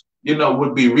connections,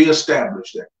 would be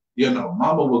reestablished. That,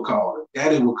 mama will call it,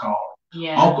 daddy will call it.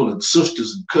 Yeah. Uncle and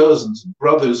sisters and cousins and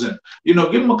brothers, and give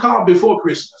them a call before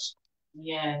Christmas.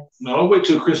 Yes. No, don't wait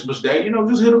till Christmas Day.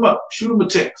 Just hit them up, shoot them a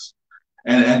text,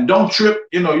 and don't trip.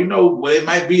 You know where they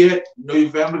might be at. Your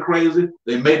family crazy.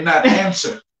 They may not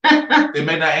answer. They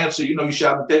may not answer. You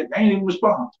shout at them. They ain't even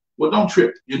respond. Well, don't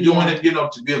trip. You're doing it.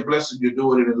 To be a blessing. You're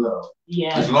doing it in love.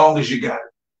 Yeah. As long as you got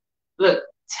it. Look,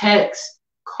 text,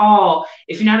 call.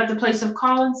 If you're not at the place of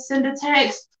calling, send a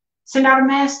text. Send out a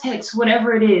mass text.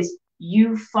 Whatever it is.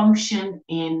 You function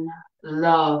in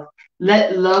love.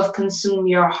 Let love consume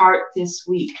your heart this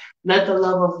week. Let the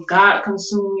love of God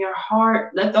consume your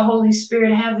heart. Let the Holy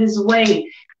Spirit have his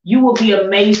way. You will be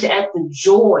amazed at the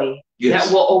joy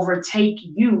that will overtake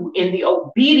you in the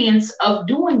obedience of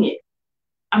doing it.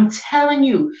 I'm telling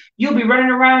you, you'll be running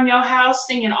around your house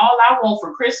singing "All I Want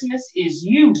for Christmas Is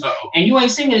You." And you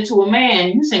ain't singing it to a man,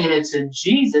 you singing it to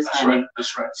Jesus. That's right.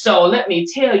 That's right. So let me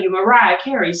tell you, Mariah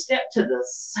Carey, step to the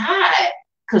side,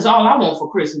 because all I want for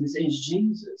Christmas is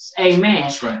Jesus. Amen.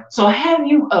 That's right. So have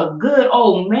you a good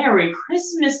old Merry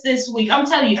Christmas this week. I'm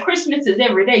telling you, Christmas is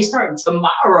every day starting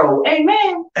tomorrow.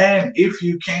 Amen. And if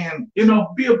you can,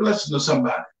 be a blessing to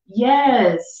somebody.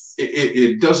 Yes.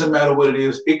 It doesn't matter what it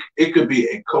is. It could be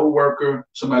a coworker,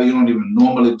 somebody you don't even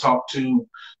normally talk to.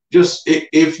 Just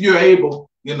if you're able,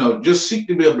 just seek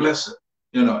to be a blessing.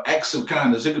 Acts of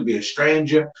kindness. It could be a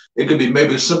stranger. It could be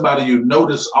maybe somebody you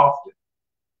notice often.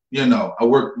 I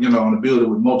work, on a building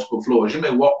with multiple floors. You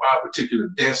may walk by a particular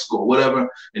desk or whatever,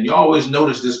 and you always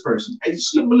notice this person. Hey,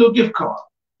 just give them a little gift card.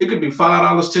 It could be $5,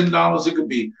 $10. It could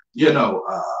be,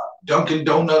 Dunkin'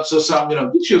 Donuts or something.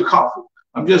 Get you a coffee.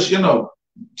 I'm just,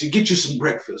 to get you some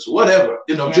breakfast, whatever.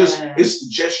 Just it's the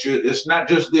gesture. It's not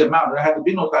just the amount. There have to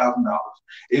be no $1,000.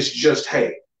 It's just,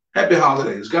 hey, happy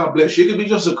holidays. God bless you. It could be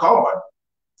just a card,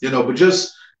 but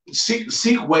just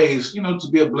seek ways, to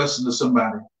be a blessing to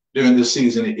somebody during this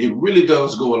season. It really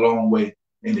does go a long way,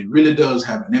 and it really does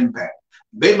have an impact.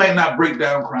 They may not break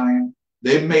down crying.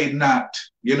 They may not,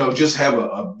 just have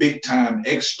a big time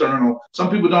external. Some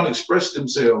people don't express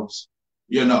themselves,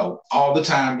 all the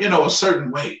time, a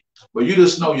certain way. But you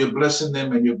just know you're blessing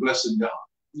them and you're blessing God.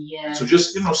 Yeah. So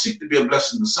just, seek to be a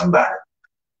blessing to somebody.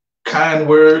 Kind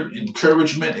word,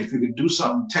 encouragement, if you can do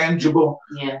something tangible.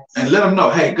 Yes. And let them know,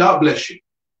 hey, God bless you.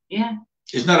 Yeah.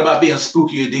 It's not about being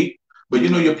spooky or deep, but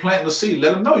you're planting a seed.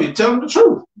 Let them know. You're telling the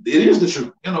truth. It is the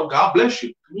truth. God bless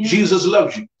you. Yeah. Jesus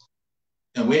loves you.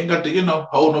 And we ain't got to,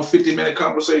 hold no 50-minute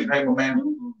conversation. Hey, my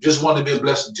man, just want to be a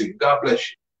blessing to you. God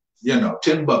bless you.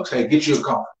 $10. Hey, get you a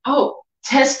coffee. Oh,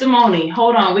 Testimony.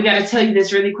 Hold on. We got to tell you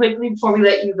this really quickly before we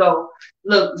let you go.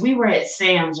 Look, we were at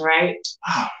Sam's, right?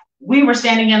 We were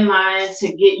standing in line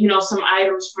to get, some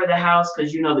items for the house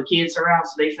because, the kids are out,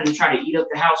 so they finna try to eat up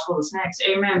the house full of snacks.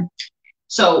 Amen.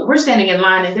 So we're standing in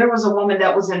line, and there was a woman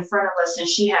that was in front of us, and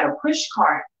she had a push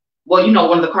cart. Well,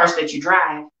 one of the cars that you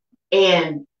drive.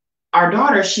 And our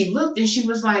daughter, she looked and she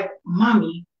was like,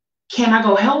 Mommy, can I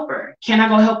go help her? Can I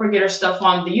go help her get her stuff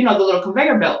on the, the little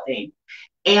conveyor belt thing?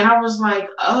 And I was like,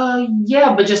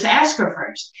 yeah, but just ask her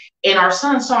first. And our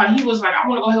son saw it. He was like, I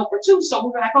want to go help her too. So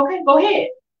we were like, okay, go ahead.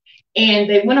 And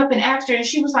they went up and asked her, and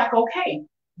she was like, okay.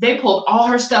 They pulled all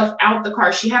her stuff out the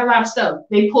car. She had a lot of stuff.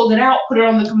 They pulled it out, put it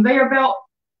on the conveyor belt,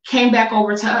 came back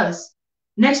over to us.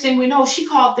 Next thing we know, she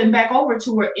called them back over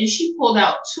to her, and she pulled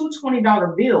out two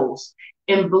 $20 bills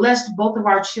and blessed both of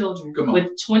our children with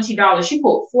 $20. She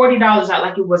pulled $40 out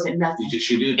like it wasn't nothing.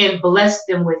 She did. And blessed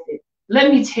them with it.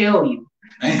 Let me tell you,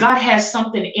 God has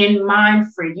something in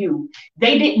mind for you.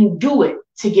 They didn't do it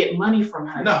to get money from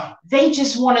her. No. They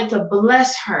just wanted to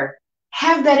bless her.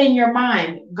 Have that in your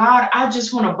mind. God, I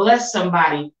just want to bless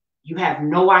somebody. You have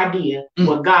no idea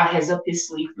what God has up his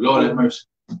sleeve. Lord have mercy.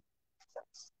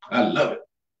 I love it.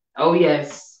 Oh,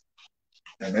 yes.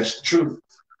 And that's the truth.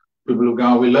 People of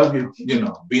God, we love you.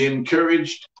 Be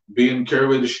encouraged. Be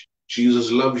encouraged.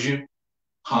 Jesus loves you.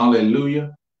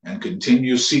 Hallelujah. And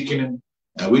continue seeking him.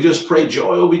 And we just pray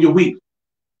joy over your week.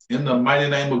 In the mighty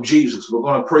name of Jesus. We're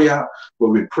going to pray out, but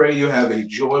we pray you have a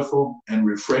joyful and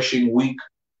refreshing week.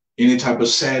 Any type of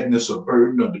sadness or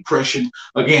burden or depression.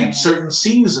 Again, certain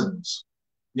seasons,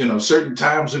 certain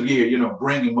times of year,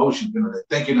 bring emotion. They're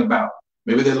thinking about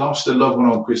maybe they lost their loved one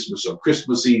on Christmas or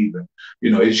Christmas Eve. And,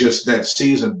 it's just that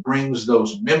season brings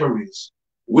those memories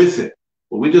with it.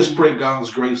 But we just pray God's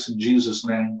grace in Jesus'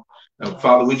 name.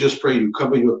 Father, we just pray you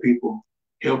cover your people.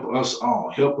 Help us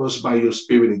all. Help us by your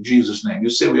spirit in Jesus' name. You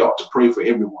said we ought to pray for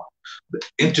everyone, but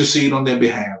intercede on their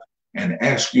behalf and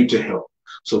ask you to help.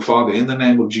 So, Father, in the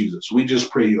name of Jesus, we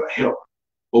just pray your help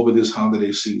over this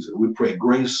holiday season. We pray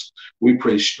grace. We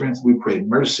pray strength. We pray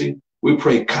mercy. We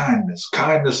pray kindness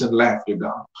and laughter,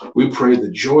 God. We pray the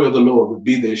joy of the Lord would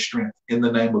be their strength in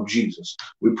the name of Jesus.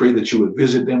 We pray that you would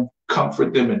visit them,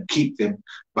 comfort them, and keep them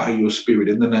by your spirit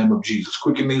in the name of Jesus.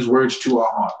 Quicken these words to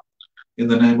our heart in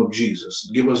the name of Jesus.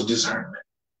 Give us discernment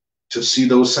to see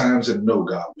those signs and know,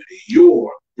 God, that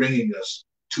you're bringing us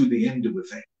to the end of a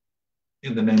thing.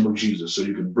 In the name of Jesus, so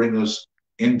you can bring us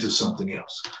into something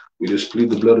else. We just plead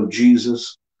the blood of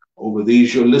Jesus over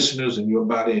these, your listeners and your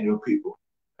body and your people.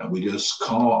 And we just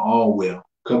call all well.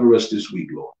 Cover us this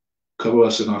week, Lord. Cover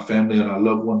us and our family and our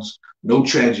loved ones. No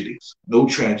tragedies, no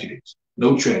tragedies,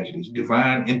 no tragedies.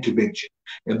 Divine intervention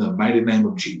in the mighty name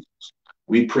of Jesus.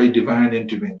 We pray divine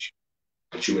intervention,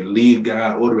 that you would lead,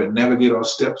 God, order and navigate our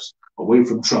steps away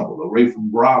from trouble, away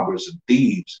from robbers and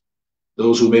thieves,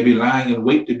 those who may be lying in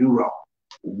wait to do wrong.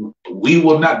 We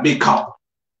will not be caught.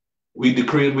 We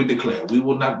decree and we declare we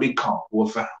will not be caught or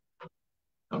found.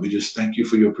 And we just thank you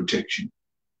for your protection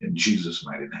in Jesus'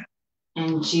 mighty name.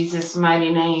 In Jesus'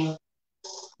 mighty name.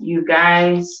 You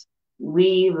guys,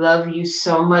 we love you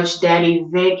so much, Daddy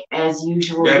Vic. As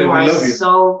usual, Daddy, you are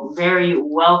so very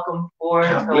welcome for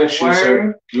God the bless word. You,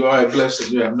 sir. You are a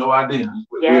blessing. You have no idea.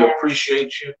 Yes. We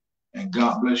appreciate you. And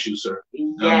God bless you, sir.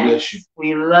 Yes. God bless you.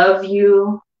 We love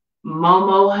you.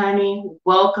 Momo, honey,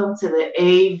 welcome to the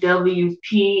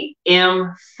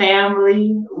AWPM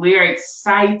family. We're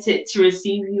excited to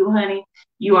receive you, honey.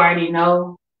 You already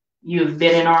know you've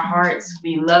been in our hearts.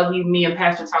 We love you. Me and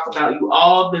Pastor talk about you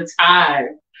all the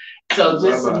time. So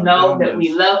just know that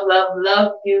we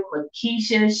love you.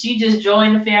 Lakeisha, she just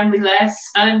joined the family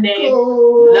last Sunday.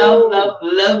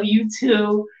 Love you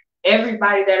too.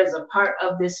 Everybody that is a part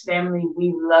of this family,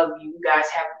 we love you. You guys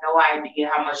have no idea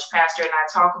how much Pastor and I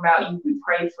talk about you. We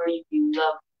pray for you. We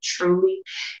love you truly.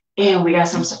 And we got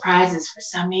some surprises for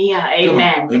some of you.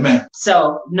 Amen. Amen.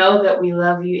 So know that we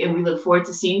love you and we look forward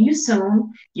to seeing you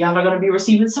soon. Y'all are going to be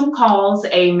receiving some calls.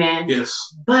 Amen. Yes.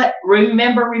 But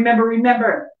remember,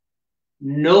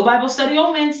 no Bible study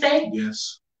on Wednesday.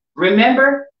 Yes.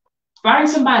 Remember, find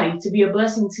somebody to be a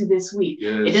blessing to this week.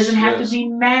 Yes, it doesn't have to be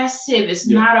massive. It's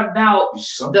not about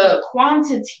the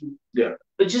quantity,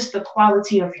 but just the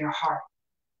quality of your heart.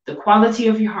 The quality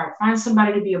of your heart. Find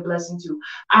somebody to be a blessing to.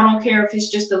 I don't care if it's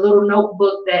just a little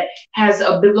notebook that has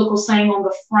a biblical saying on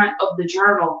the front of the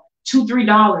journal, $2, $3,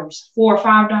 $4 or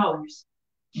 $5,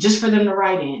 just for them to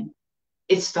write in.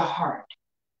 It's the heart.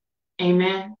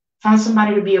 Amen. Find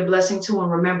somebody to be a blessing to.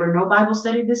 And remember, no Bible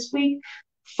study this week.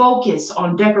 Focus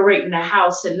on decorating the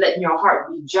house and letting your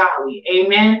heart be jolly.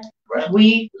 Amen. Right.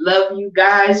 We love you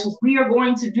guys. We are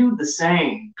going to do the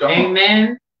same.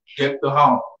 Amen. Deck the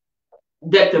hall.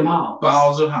 Deck them halls.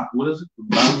 Balls of hot. What is it?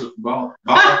 Ball.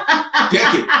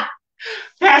 Deck it.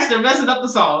 Pastor messing up the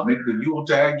song. Make the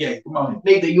Yuletide gay. Come on.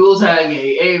 Make the Yuletide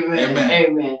gay. Amen. Amen.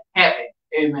 Amen. Happy.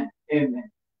 Amen. Amen.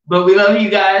 But we love you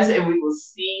guys, and we will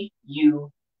see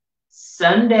you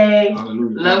Sunday.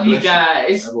 Hallelujah. Love you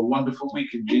guys. Have a wonderful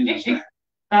week in Jesus' name.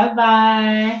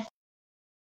 Bye-bye.